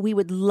line. We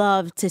would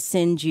love to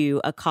send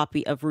you a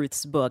copy of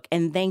Ruth's book.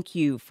 And thank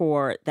you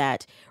for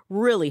that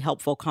really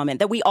helpful comment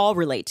that we all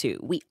relate to.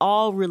 We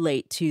all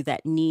relate to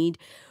that need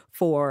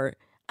for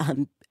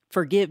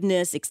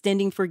forgiveness,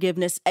 extending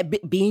forgiveness,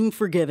 being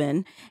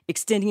forgiven,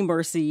 extending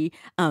mercy,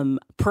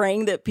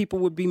 praying that people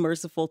would be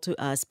merciful to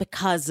us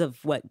because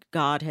of what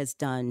God has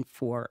done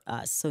for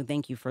us. So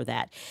thank you for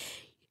that.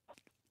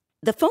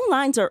 The phone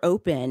lines are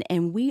open,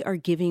 and we are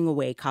giving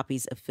away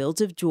copies of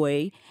Fields of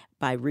Joy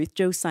by Ruth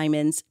Jo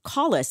Simons.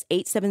 Call us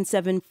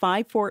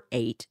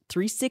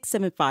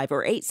 877-548-3675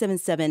 or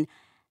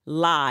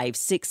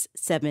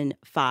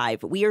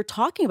 877-LIVE-675. We are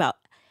talking about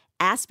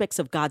aspects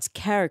of God's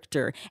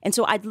character. And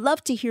so I'd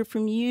love to hear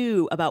from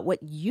you about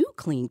what you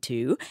cling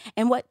to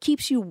and what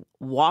keeps you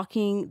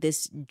walking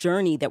this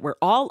journey that we're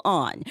all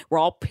on. We're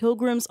all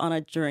pilgrims on a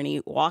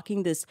journey,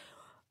 walking this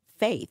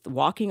faith,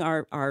 walking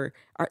our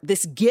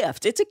this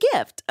gift. It's a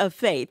gift of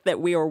faith that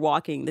we are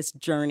walking this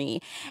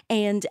journey.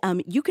 And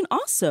you can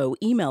also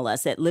email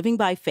us at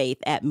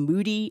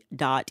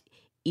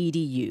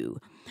livingbyfaith@moody.edu.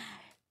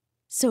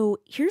 So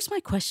here's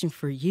my question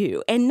for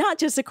you, and not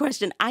just a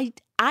question. I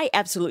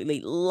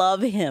absolutely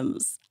love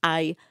hymns.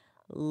 I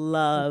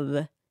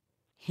love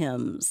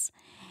hymns.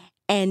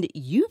 And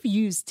you've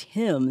used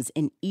hymns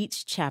in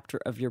each chapter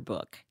of your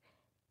book.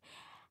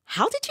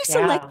 How did you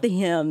select the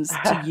hymns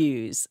to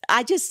use?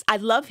 I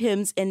love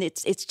hymns, and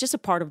it's just a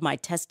part of my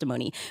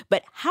testimony.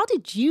 But how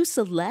did you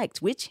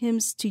select which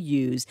hymns to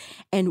use,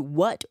 and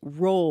what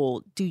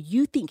role do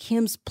you think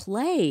hymns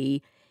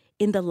play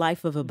in the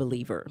life of a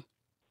believer?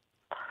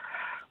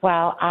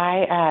 Well,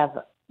 I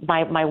have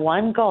my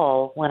one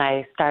goal when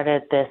I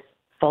started this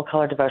full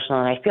color devotional,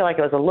 and I feel like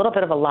it was a little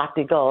bit of a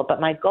lofty goal,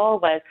 but my goal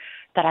was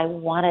that I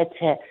wanted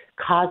to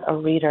cause a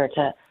reader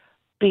to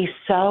be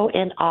so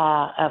in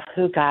awe of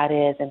who God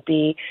is and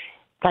be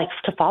like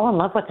to fall in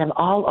love with him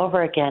all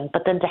over again,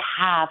 but then to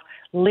have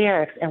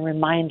lyrics and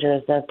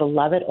reminders of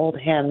beloved old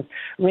hymns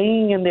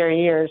ringing in their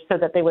ears so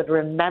that they would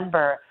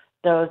remember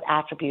those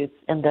attributes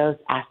and those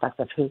aspects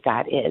of who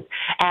God is.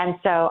 And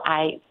so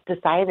I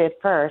decided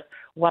first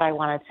what I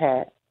wanted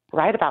to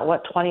write about,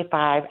 what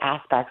 25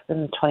 aspects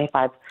and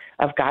 25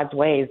 of God's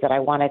ways that I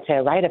wanted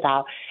to write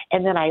about.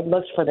 And then I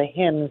looked for the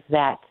hymns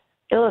that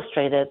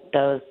illustrated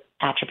those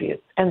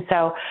attributes. And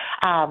so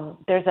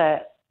there's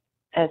a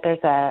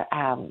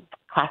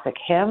classic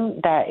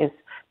hymn that is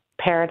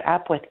paired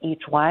up with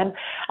each one.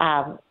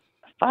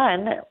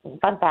 Fun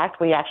fact,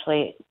 we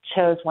actually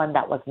chose one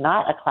that was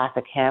not a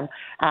classic hymn.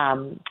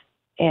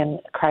 In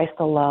Christ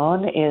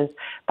Alone is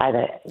by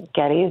the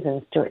Gettys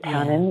and Stuart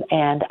Townend,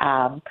 and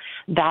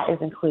that is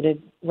included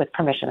with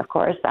permission, of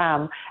course,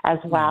 as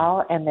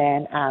well. And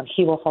then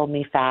He Will Hold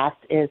Me Fast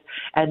is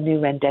a new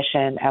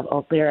rendition of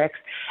old lyrics.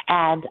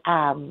 And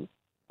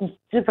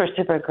super,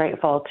 super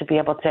grateful to be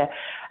able to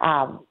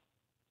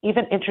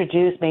even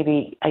introduce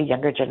maybe a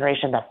younger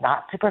generation that's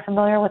not super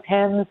familiar with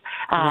hymns,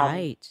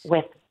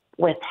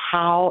 with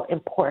how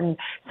important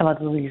some of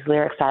these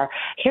lyrics are.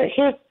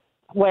 Here's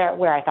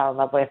where I fell in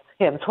love with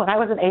hymns. When I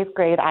was in 8th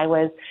grade, I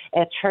was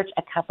a church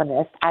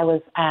accompanist. I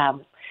was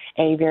a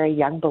very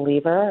young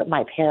believer.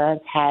 My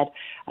parents had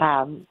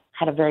a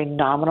very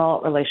nominal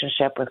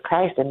relationship with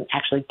Christ and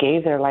actually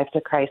gave their life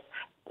to Christ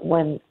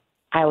when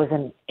I was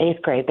in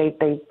 8th grade.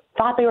 They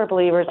thought they were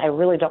believers. I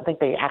really don't think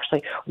they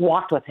actually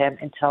walked with him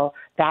until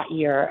that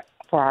year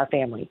for our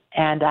family.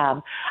 And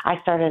I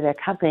started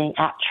accompanying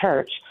at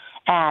church,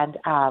 and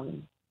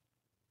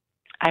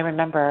I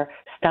remember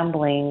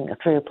stumbling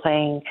through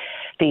playing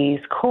these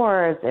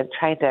chords and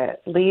trying to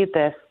lead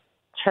this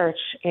church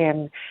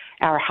in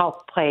or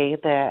help play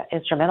the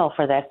instrumental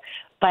for this.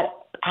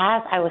 But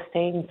as I was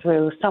staying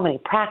through so many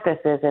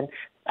practices and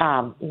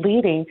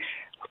leading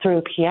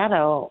through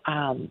piano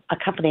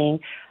accompanying,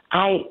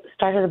 I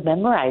started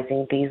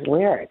memorizing these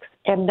lyrics.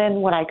 And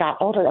then when I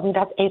got older, I mean,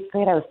 that's 8th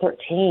grade, I was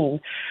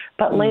 13.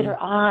 But later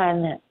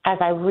on,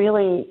 as I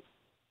really,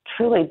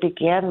 truly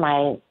began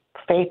my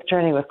faith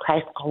journey with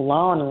Christ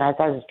alone, and as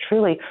I was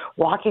truly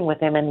walking with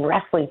him and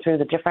wrestling through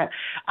the different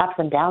ups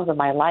and downs of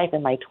my life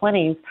in my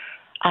 20s,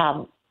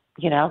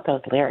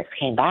 those lyrics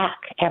came back,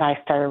 and I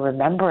started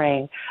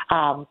remembering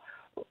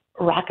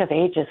Rock of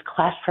Ages,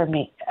 cleft for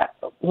me,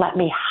 let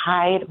me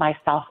hide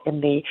myself in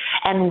thee,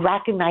 and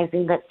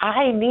recognizing that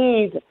I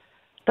need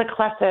the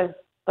cleft of,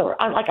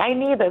 I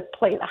need a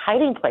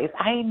hiding place.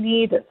 I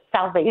need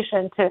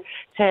salvation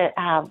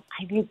I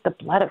need the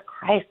blood of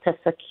Christ to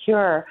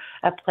secure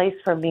a place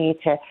for me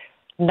to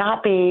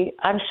not be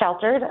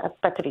unsheltered,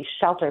 but to be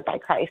sheltered by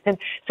Christ. And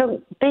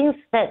so things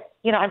that,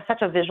 I'm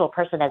such a visual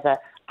person as an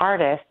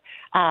artist,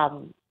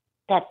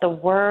 that the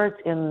words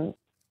in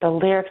the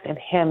lyrics in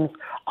hymns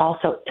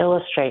also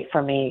illustrate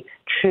for me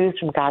truths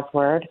from God's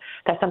word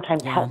that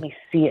sometimes help me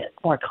see it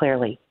more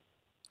clearly.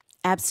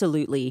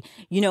 Absolutely.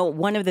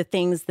 One of the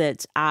things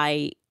that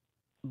I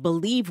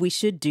believe we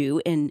should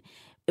do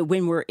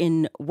when we're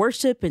in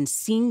worship and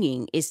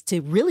singing is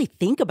to really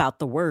think about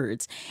the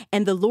words.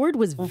 And the Lord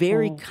was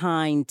very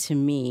kind to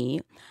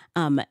me.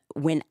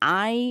 When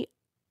I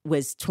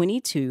was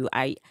 22,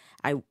 I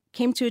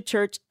came to a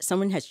church.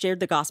 Someone had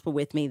shared the gospel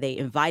with me. They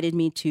invited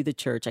me to the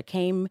church. I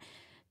came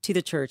to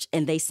the church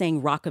and they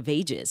sang Rock of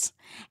Ages.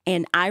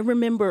 And I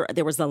remember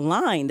there was a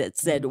line that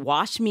said,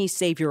 wash me,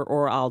 Savior,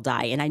 or I'll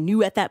die. And I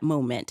knew at that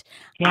moment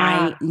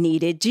I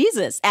needed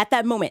Jesus at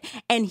that moment.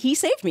 And he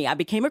saved me. I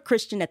became a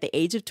Christian at the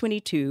age of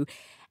 22.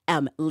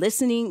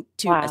 listening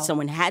to Wow.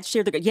 someone had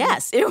shared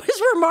yes, it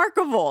was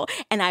remarkable.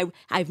 And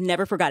I've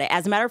never forgot it.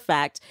 As a matter of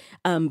fact,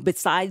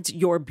 besides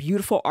your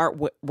beautiful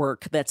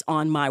artwork that's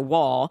on my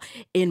wall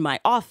in my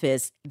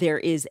office, there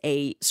is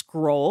a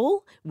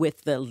scroll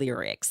with the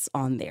lyrics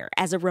on there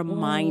as a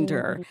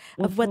reminder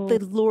of what the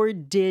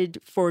Lord did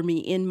for me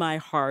in my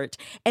heart.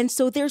 And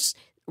so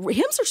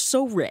hymns are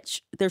so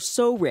rich. They're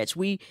so rich.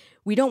 We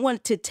don't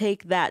want to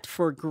take that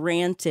for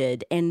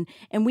granted. And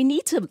we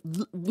need to,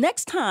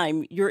 next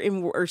time you're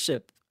in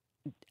worship,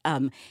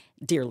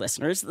 dear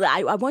listeners,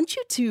 I want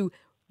you to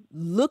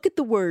look at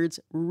the words,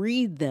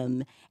 read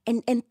them,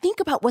 and think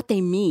about what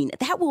they mean.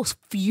 That will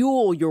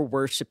fuel your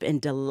worship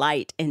and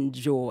delight and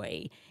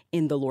joy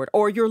in the Lord,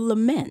 or your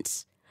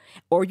laments,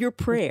 or your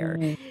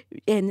prayer.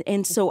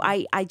 And so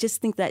I just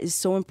think that is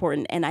so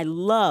important. And I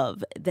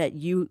love that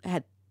you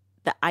had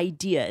the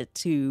idea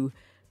to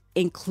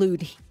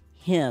include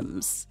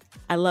hymns.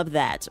 I love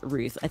that,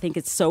 Ruth. I think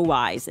it's so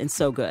wise and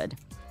so good.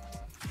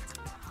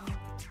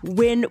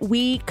 When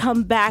we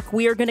come back,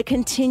 we are going to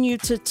continue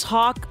to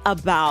talk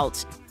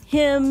about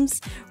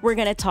hymns. We're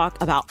going to talk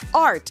about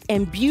art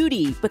and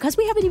beauty, because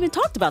we haven't even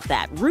talked about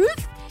that.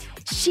 Ruth,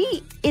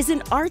 she is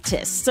an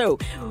artist. So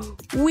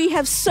we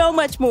have so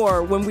much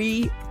more when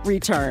we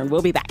return.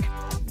 We'll be back.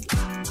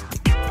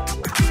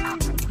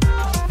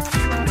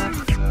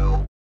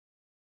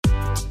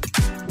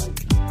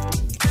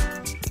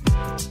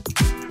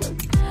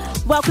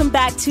 Welcome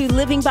back to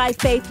Living by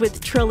Faith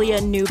with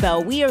Trillia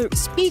Newbell. We are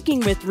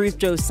speaking with Ruth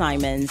Jo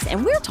Simons,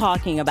 and we're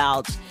talking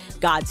about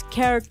God's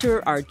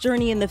character, our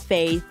journey in the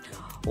faith,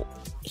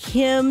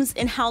 hymns,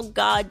 and how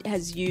God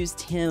has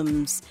used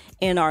hymns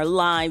in our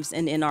lives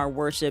and in our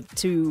worship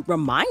to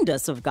remind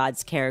us of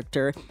God's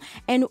character.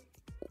 And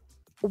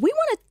we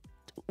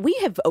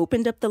have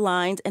opened up the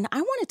lines, and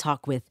I want to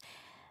talk with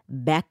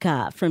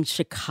Becca from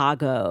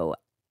Chicago.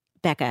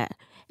 Becca,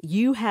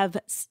 you have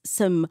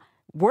some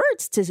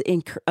words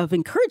of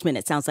encouragement,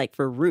 it sounds like,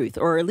 for Ruth,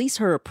 or at least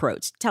her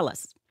approach. Tell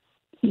us.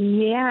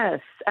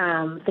 Yes.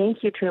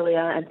 Thank you,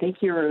 Trillia, and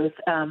thank you, Ruth.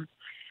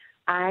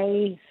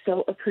 I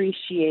so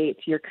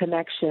appreciate your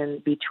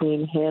connection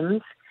between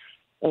hymns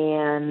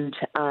and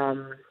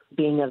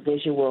being a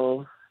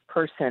visual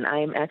person.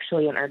 I'm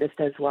actually an artist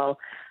as well.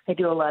 I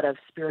do a lot of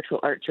spiritual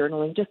art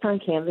journaling just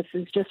on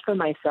canvases, just for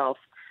myself.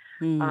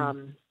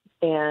 And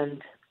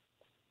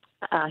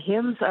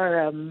hymns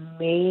are a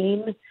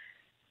main...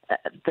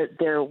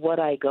 they're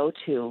what I go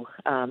to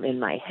in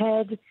my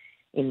head,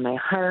 in my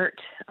heart,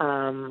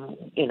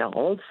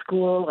 old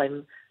school.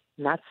 I'm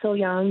not so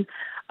young.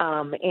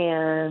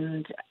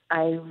 And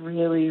I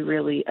really,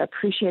 really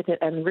appreciate it.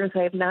 And Ruth,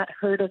 I have not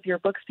heard of your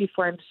books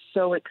before. I'm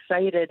so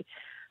excited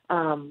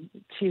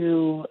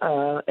to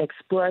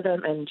explore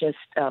them. And just,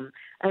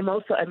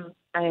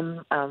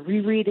 I'm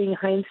rereading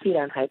Hind's Feet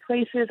on High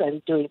Places.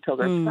 I'm doing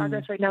Pilgrim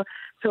Progress right now.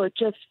 So it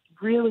just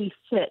really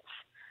fits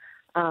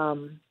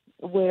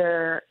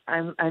where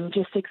I'm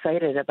just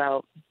excited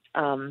about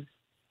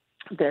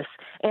this.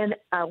 And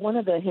one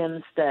of the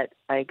hymns that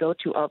I go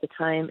to all the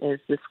time is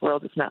 "This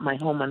World Is Not My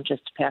Home, I'm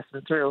Just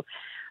Passing Through."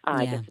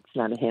 I guess it's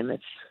not a hymn,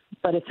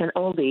 but it's an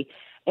oldie.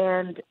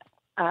 And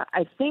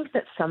I think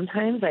that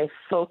sometimes I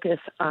focus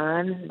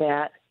on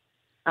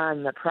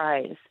the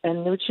prize,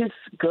 and which is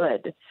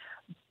good,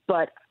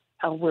 but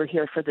we're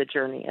here for the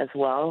journey as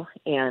well.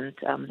 And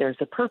there's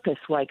a purpose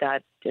why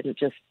God didn't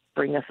just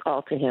bring us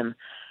all to him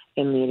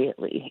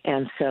immediately.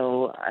 And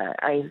so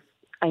I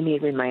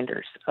need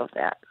reminders of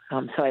that.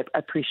 So I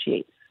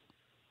appreciate.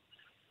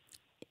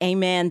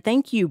 Amen.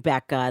 Thank you,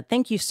 Becca.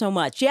 Thank you so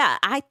much. Yeah,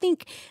 I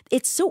think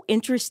it's so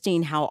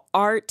interesting how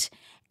art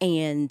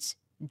and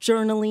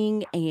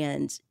journaling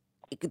and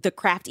the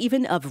craft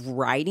even of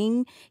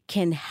writing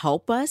can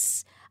help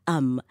us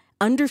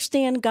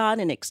understand God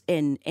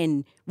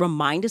and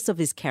remind us of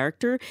his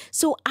character.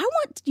 So I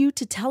want you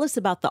to tell us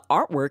about the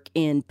artwork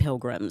in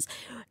Pilgrims.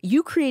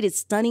 You created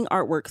stunning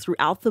artwork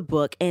throughout the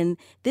book, and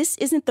this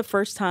isn't the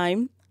first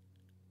time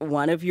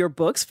one of your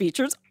books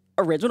features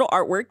original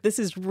artwork. This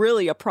is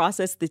really a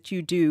process that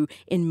you do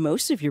in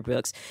most of your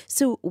books.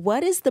 So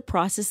what is the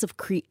process of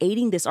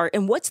creating this art,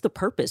 and what's the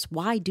purpose?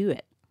 Why do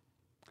it?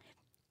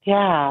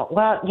 Yeah,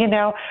 well,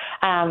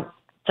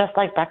 just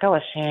like Becca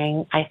was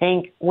saying, I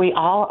think we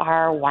all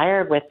are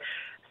wired with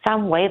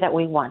some way that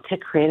we want to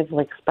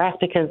creatively express,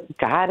 because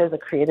God is a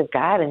creative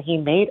God, and he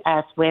made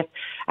us with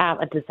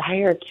a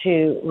desire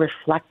to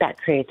reflect that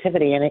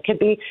creativity. And it could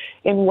be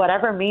in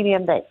whatever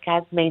medium that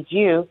God's made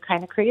you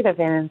kind of creative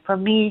in. And for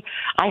me,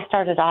 I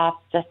started off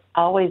just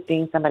always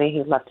being somebody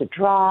who loved to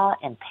draw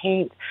and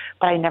paint,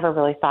 but I never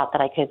really thought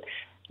that I could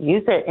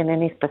use it in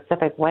any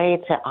specific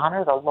way to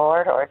honor the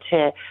Lord or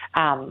to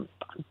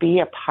be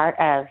a part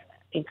of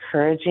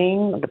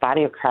encouraging the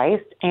body of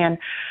Christ. And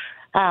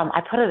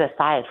I put it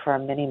aside for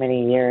many,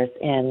 many years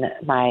in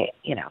my,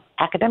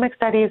 academic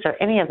studies or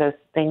any of those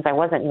things. I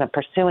wasn't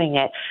pursuing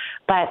it.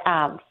 But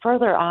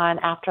further on,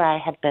 after I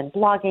had been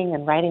blogging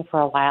and writing for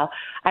a while,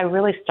 I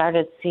really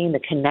started seeing the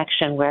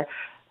connection where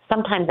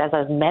sometimes as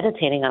I was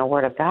meditating on a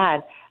word of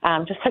God,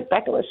 just like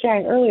Becca was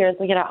sharing earlier,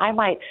 I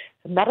might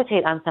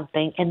meditate on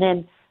something and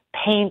then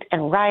paint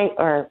and write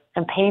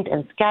and paint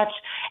and sketch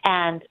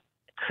and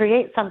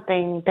create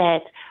something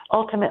that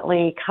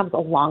ultimately comes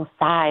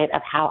alongside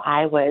of how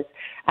I was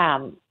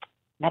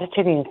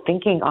meditating and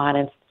thinking on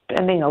and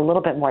spending a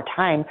little bit more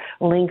time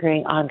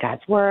lingering on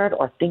God's word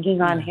or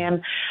thinking on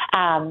him.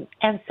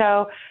 And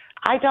so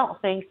I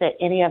don't think that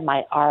any of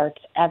my art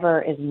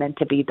ever is meant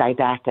to be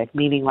didactic,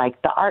 meaning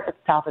like the art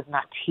itself is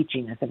not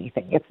teaching us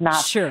anything. It's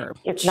not.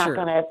 It's not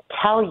going to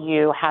tell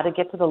you how to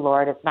get to the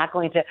Lord. It's not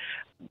going to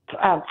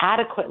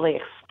adequately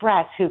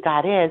express who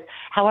God is.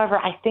 However,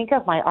 I think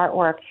of my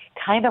artwork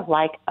kind of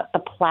like the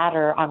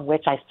platter on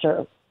which I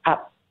serve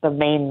up the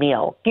main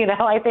meal.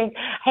 I think,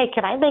 hey,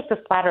 can I make this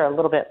platter a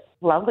little bit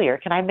lovelier?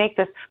 Can I make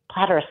this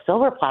platter a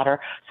silver platter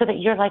so that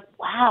you're like,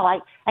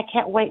 wow, I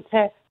can't wait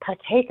to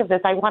partake of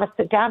this. I want to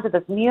sit down to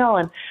this meal,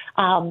 and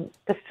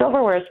the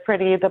silverware is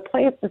pretty, the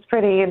plate is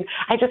pretty, and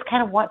I just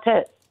kind of want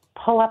to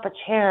pull up a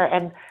chair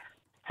and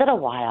sit a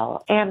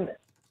while. And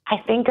I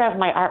think of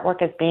my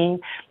artwork as being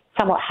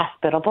somewhat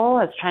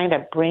hospitable, as trying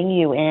to bring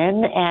you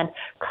in and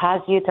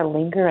cause you to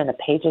linger in the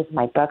pages of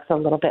my books a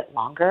little bit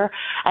longer.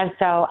 And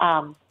so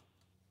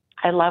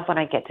I love when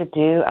I get to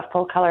do a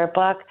full color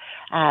book.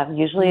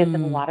 Usually it's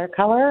in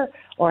watercolor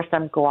or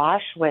some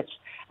gouache, which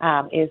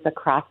is a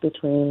cross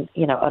between,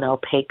 an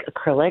opaque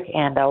acrylic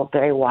and a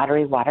very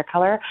watery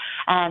watercolor.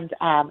 And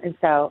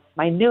so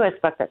my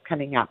newest book that's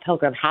coming out,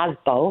 Pilgrim, has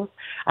both,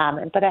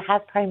 but it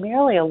has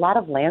primarily a lot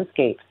of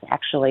landscapes,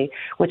 actually,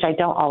 which I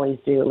don't always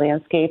do,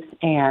 landscapes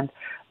and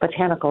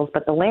botanicals.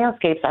 But the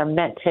landscapes are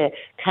meant to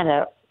kind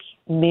of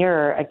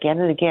mirror again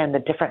and again the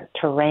different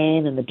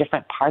terrain and the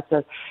different parts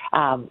of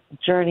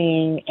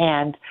journeying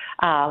and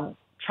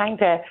trying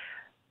to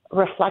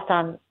reflect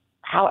on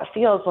how it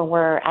feels when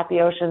we're at the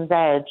ocean's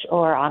edge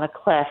or on a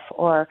cliff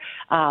or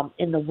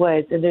in the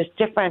woods. And there's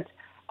different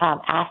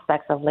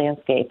aspects of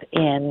landscape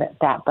in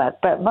that book.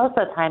 But most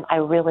of the time I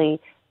really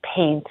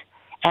paint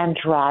and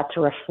draw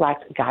to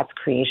reflect God's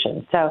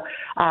creation. So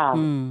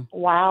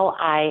while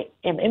I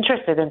am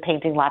interested in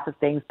painting lots of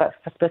things, but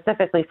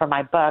specifically for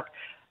my books,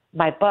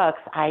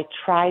 I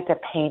try to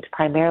paint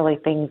primarily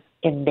things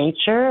in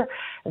nature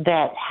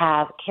that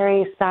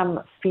carry some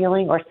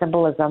feeling or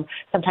symbolism.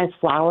 Sometimes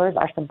flowers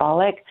are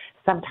symbolic.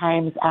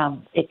 Sometimes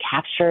it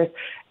captures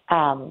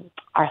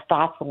our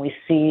thoughts when we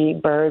see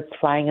birds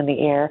flying in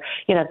the air.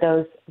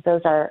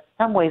 Those are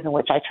some ways in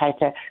which I try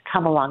to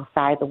come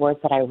alongside the words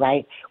that I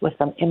write with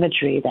some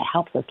imagery that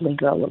helps us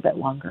linger a little bit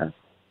longer.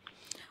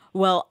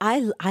 Well,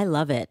 I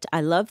love it.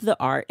 I love the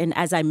art. And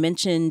as I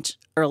mentioned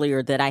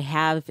earlier, that I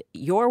have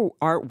your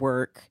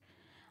artwork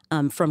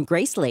from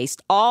Grace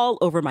Laced all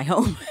over my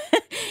home.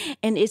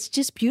 And it's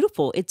just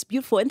beautiful. It's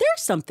beautiful. And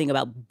there's something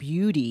about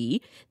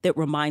beauty that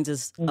reminds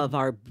us of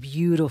our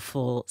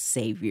beautiful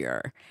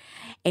Savior.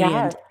 And,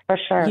 yes, for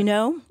sure.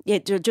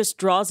 It just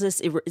draws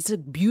us. It's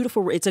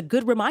a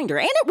good reminder.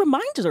 And it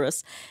reminds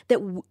us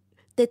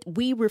that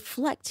we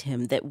reflect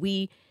him, that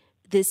we,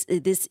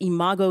 this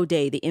imago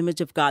Dei, the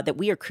image of God, that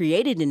we are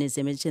created in his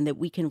image and that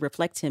we can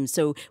reflect him.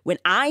 So when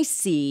I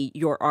see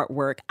your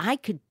artwork, I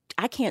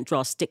can't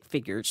draw stick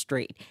figures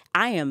straight.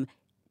 I am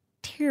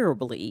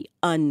terribly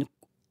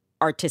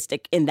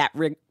unartistic in that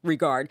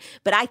regard.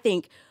 But I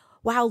think,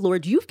 wow,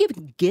 Lord, you've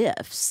given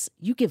gifts.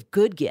 You give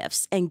good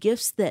gifts and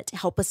gifts that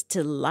help us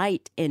to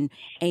light and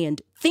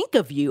think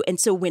of you. And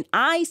so when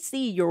I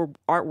see your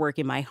artwork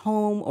in my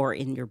home or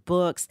in your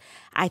books,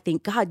 I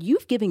think, God,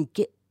 you've given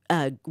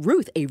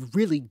Ruth a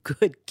really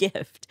good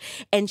gift.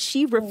 And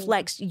she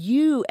reflects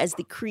you as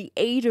the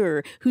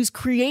creator who's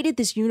created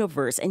this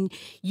universe. And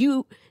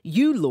you,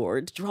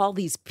 Lord, draw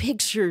these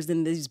pictures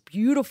and these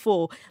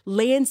beautiful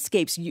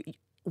landscapes.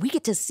 We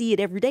get to see it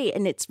every day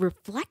and it's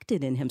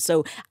reflected in him.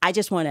 So I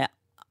just want to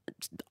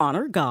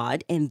honor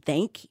God and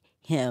thank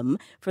him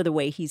for the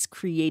way he's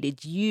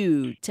created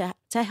you to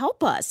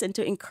help us and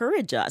to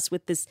encourage us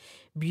with this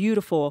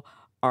beautiful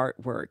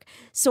artwork.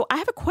 So I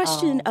have a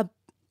question about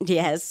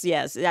Yes,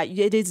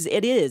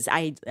 it is.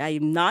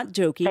 I'm not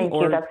joking. Thank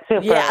you. That's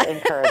super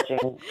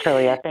encouraging,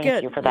 Trillia.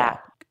 Thank you for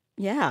that.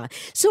 Yeah.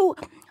 So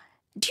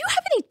do you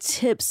have any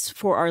tips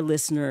for our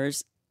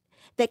listeners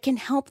that can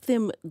help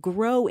them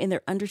grow in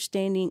their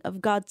understanding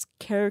of God's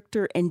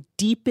character and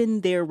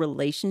deepen their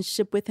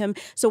relationship with him?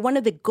 So one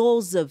of the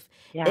goals of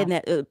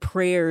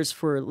prayers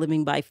for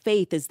living by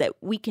faith is that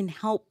we can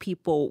help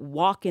people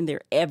walk in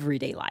their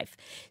everyday life.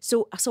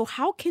 So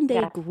how can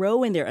they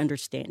grow in their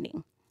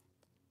understanding?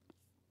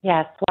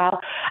 Yes,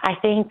 well, I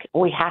think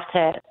we have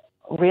to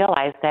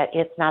realize that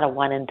it's not a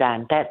one and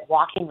done, that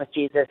walking with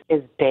Jesus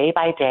is day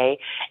by day,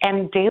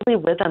 and daily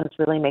rhythms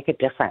really make a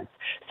difference.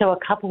 So a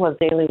couple of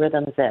daily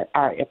rhythms that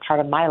are a part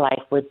of my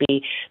life would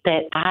be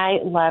that I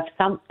love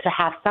to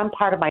have some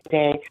part of my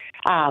day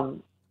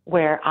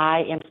where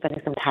I am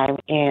spending some time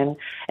in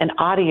an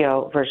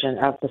audio version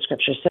of the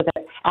scripture so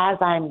that as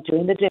I'm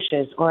doing the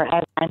dishes or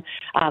as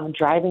I'm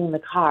driving the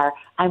car,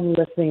 I'm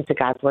listening to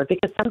God's word,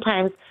 because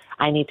sometimes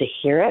I need to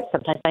hear it.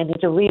 Sometimes I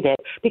need to read it,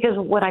 because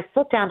when I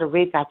sit down to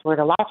read God's word,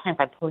 a lot of times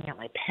I'm pulling out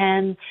my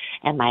pen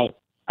and my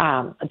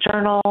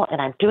journal,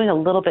 and I'm doing a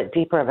little bit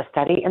deeper of a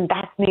study, and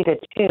that's needed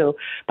too.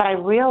 But I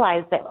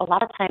realize that a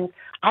lot of times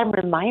I'm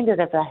reminded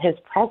of his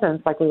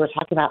presence, like we were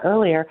talking about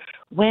earlier,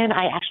 when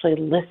I actually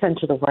listen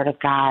to the word of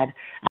God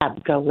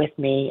go with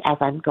me as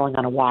I'm going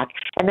on a walk.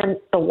 And then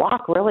the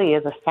walk really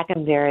is a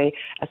second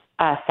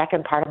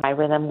part of my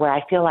rhythm, where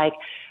I feel like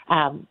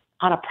on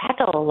a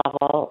practical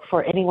level,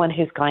 for anyone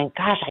who's going,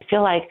 gosh, I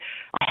feel like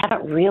I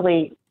haven't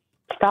really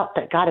felt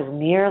that God is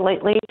near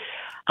lately,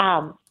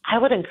 I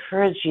would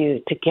encourage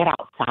you to get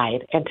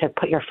outside and to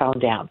put your phone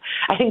down.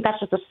 I think that's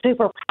just a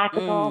super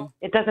practical.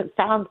 It doesn't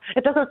sound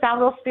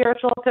real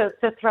spiritual to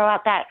throw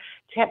out that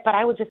tip, but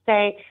I would just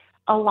say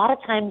a lot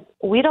of times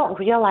we don't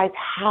realize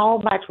how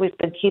much we've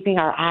been keeping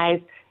our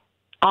eyes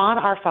on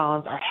our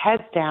phones, our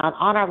heads down,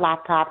 on our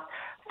laptops,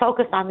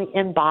 focused on the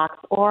inbox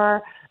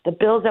or the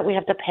bills that we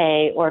have to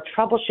pay, or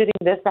troubleshooting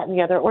this, that, and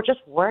the other, or just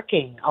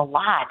working a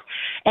lot.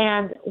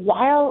 And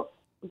while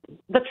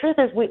the truth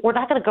is we're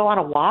not going to go on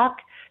a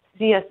walk,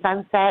 see a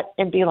sunset,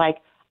 and be like,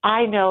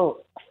 I know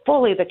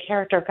fully the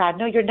character of God.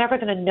 No, you're never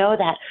going to know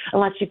that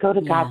unless you go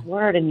to God's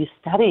word and you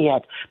study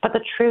it. But the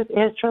truth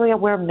is, Julia,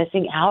 we're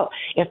missing out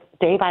if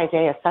day by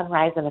day a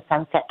sunrise and a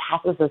sunset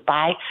passes us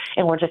by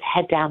and we're just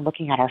head down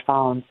looking at our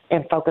phones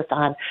and focused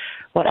on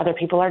what other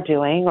people are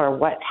doing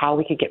or how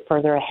we could get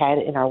further ahead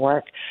in our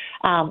work.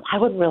 I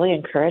would really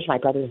encourage my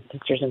brothers and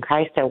sisters in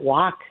Christ to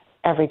walk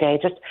every day,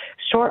 just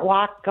short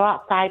walk, go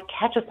outside,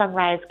 catch a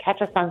sunrise,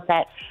 catch a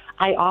sunset.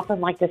 I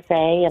often like to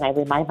say, and I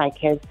remind my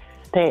kids,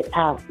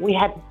 that we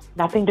had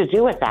nothing to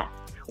do with that.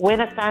 When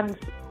a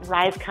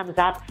sunrise comes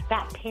up,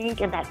 that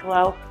pink and that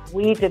glow,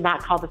 we did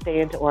not call the day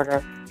into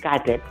order.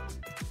 God did.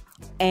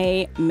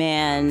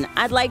 Amen.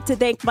 I'd like to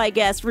thank my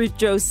guest, Ruth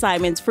Jo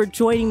Simons, for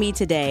joining me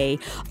today.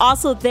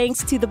 Also,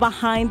 thanks to the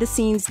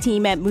behind-the-scenes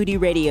team at Moody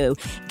Radio,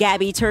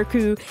 Gabby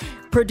Turku,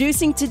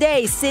 producing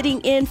today, sitting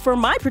in for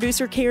my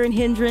producer, Karen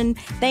Hendren.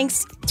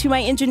 Thanks to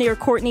my engineer,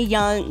 Courtney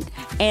Young,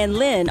 and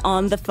Lynn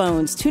on the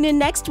phones. Tune in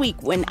next week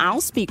when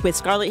I'll speak with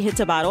Scarlett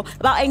Hitabato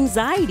about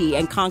anxiety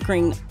and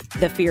conquering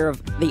the fear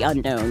of the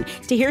unknown.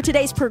 To hear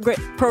today's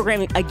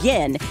program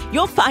again,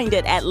 you'll find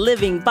it at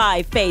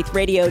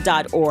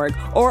livingbyfaithradio.org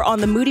or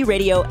on the Moody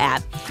Radio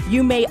app.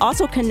 You may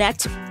also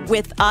connect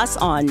with us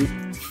on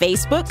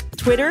Facebook,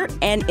 Twitter,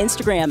 and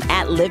Instagram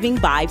at Living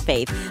by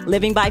Faith.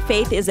 Living by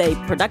Faith is a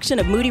production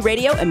of Moody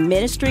Radio and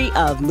ministry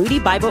of Moody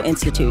Bible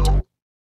Institute.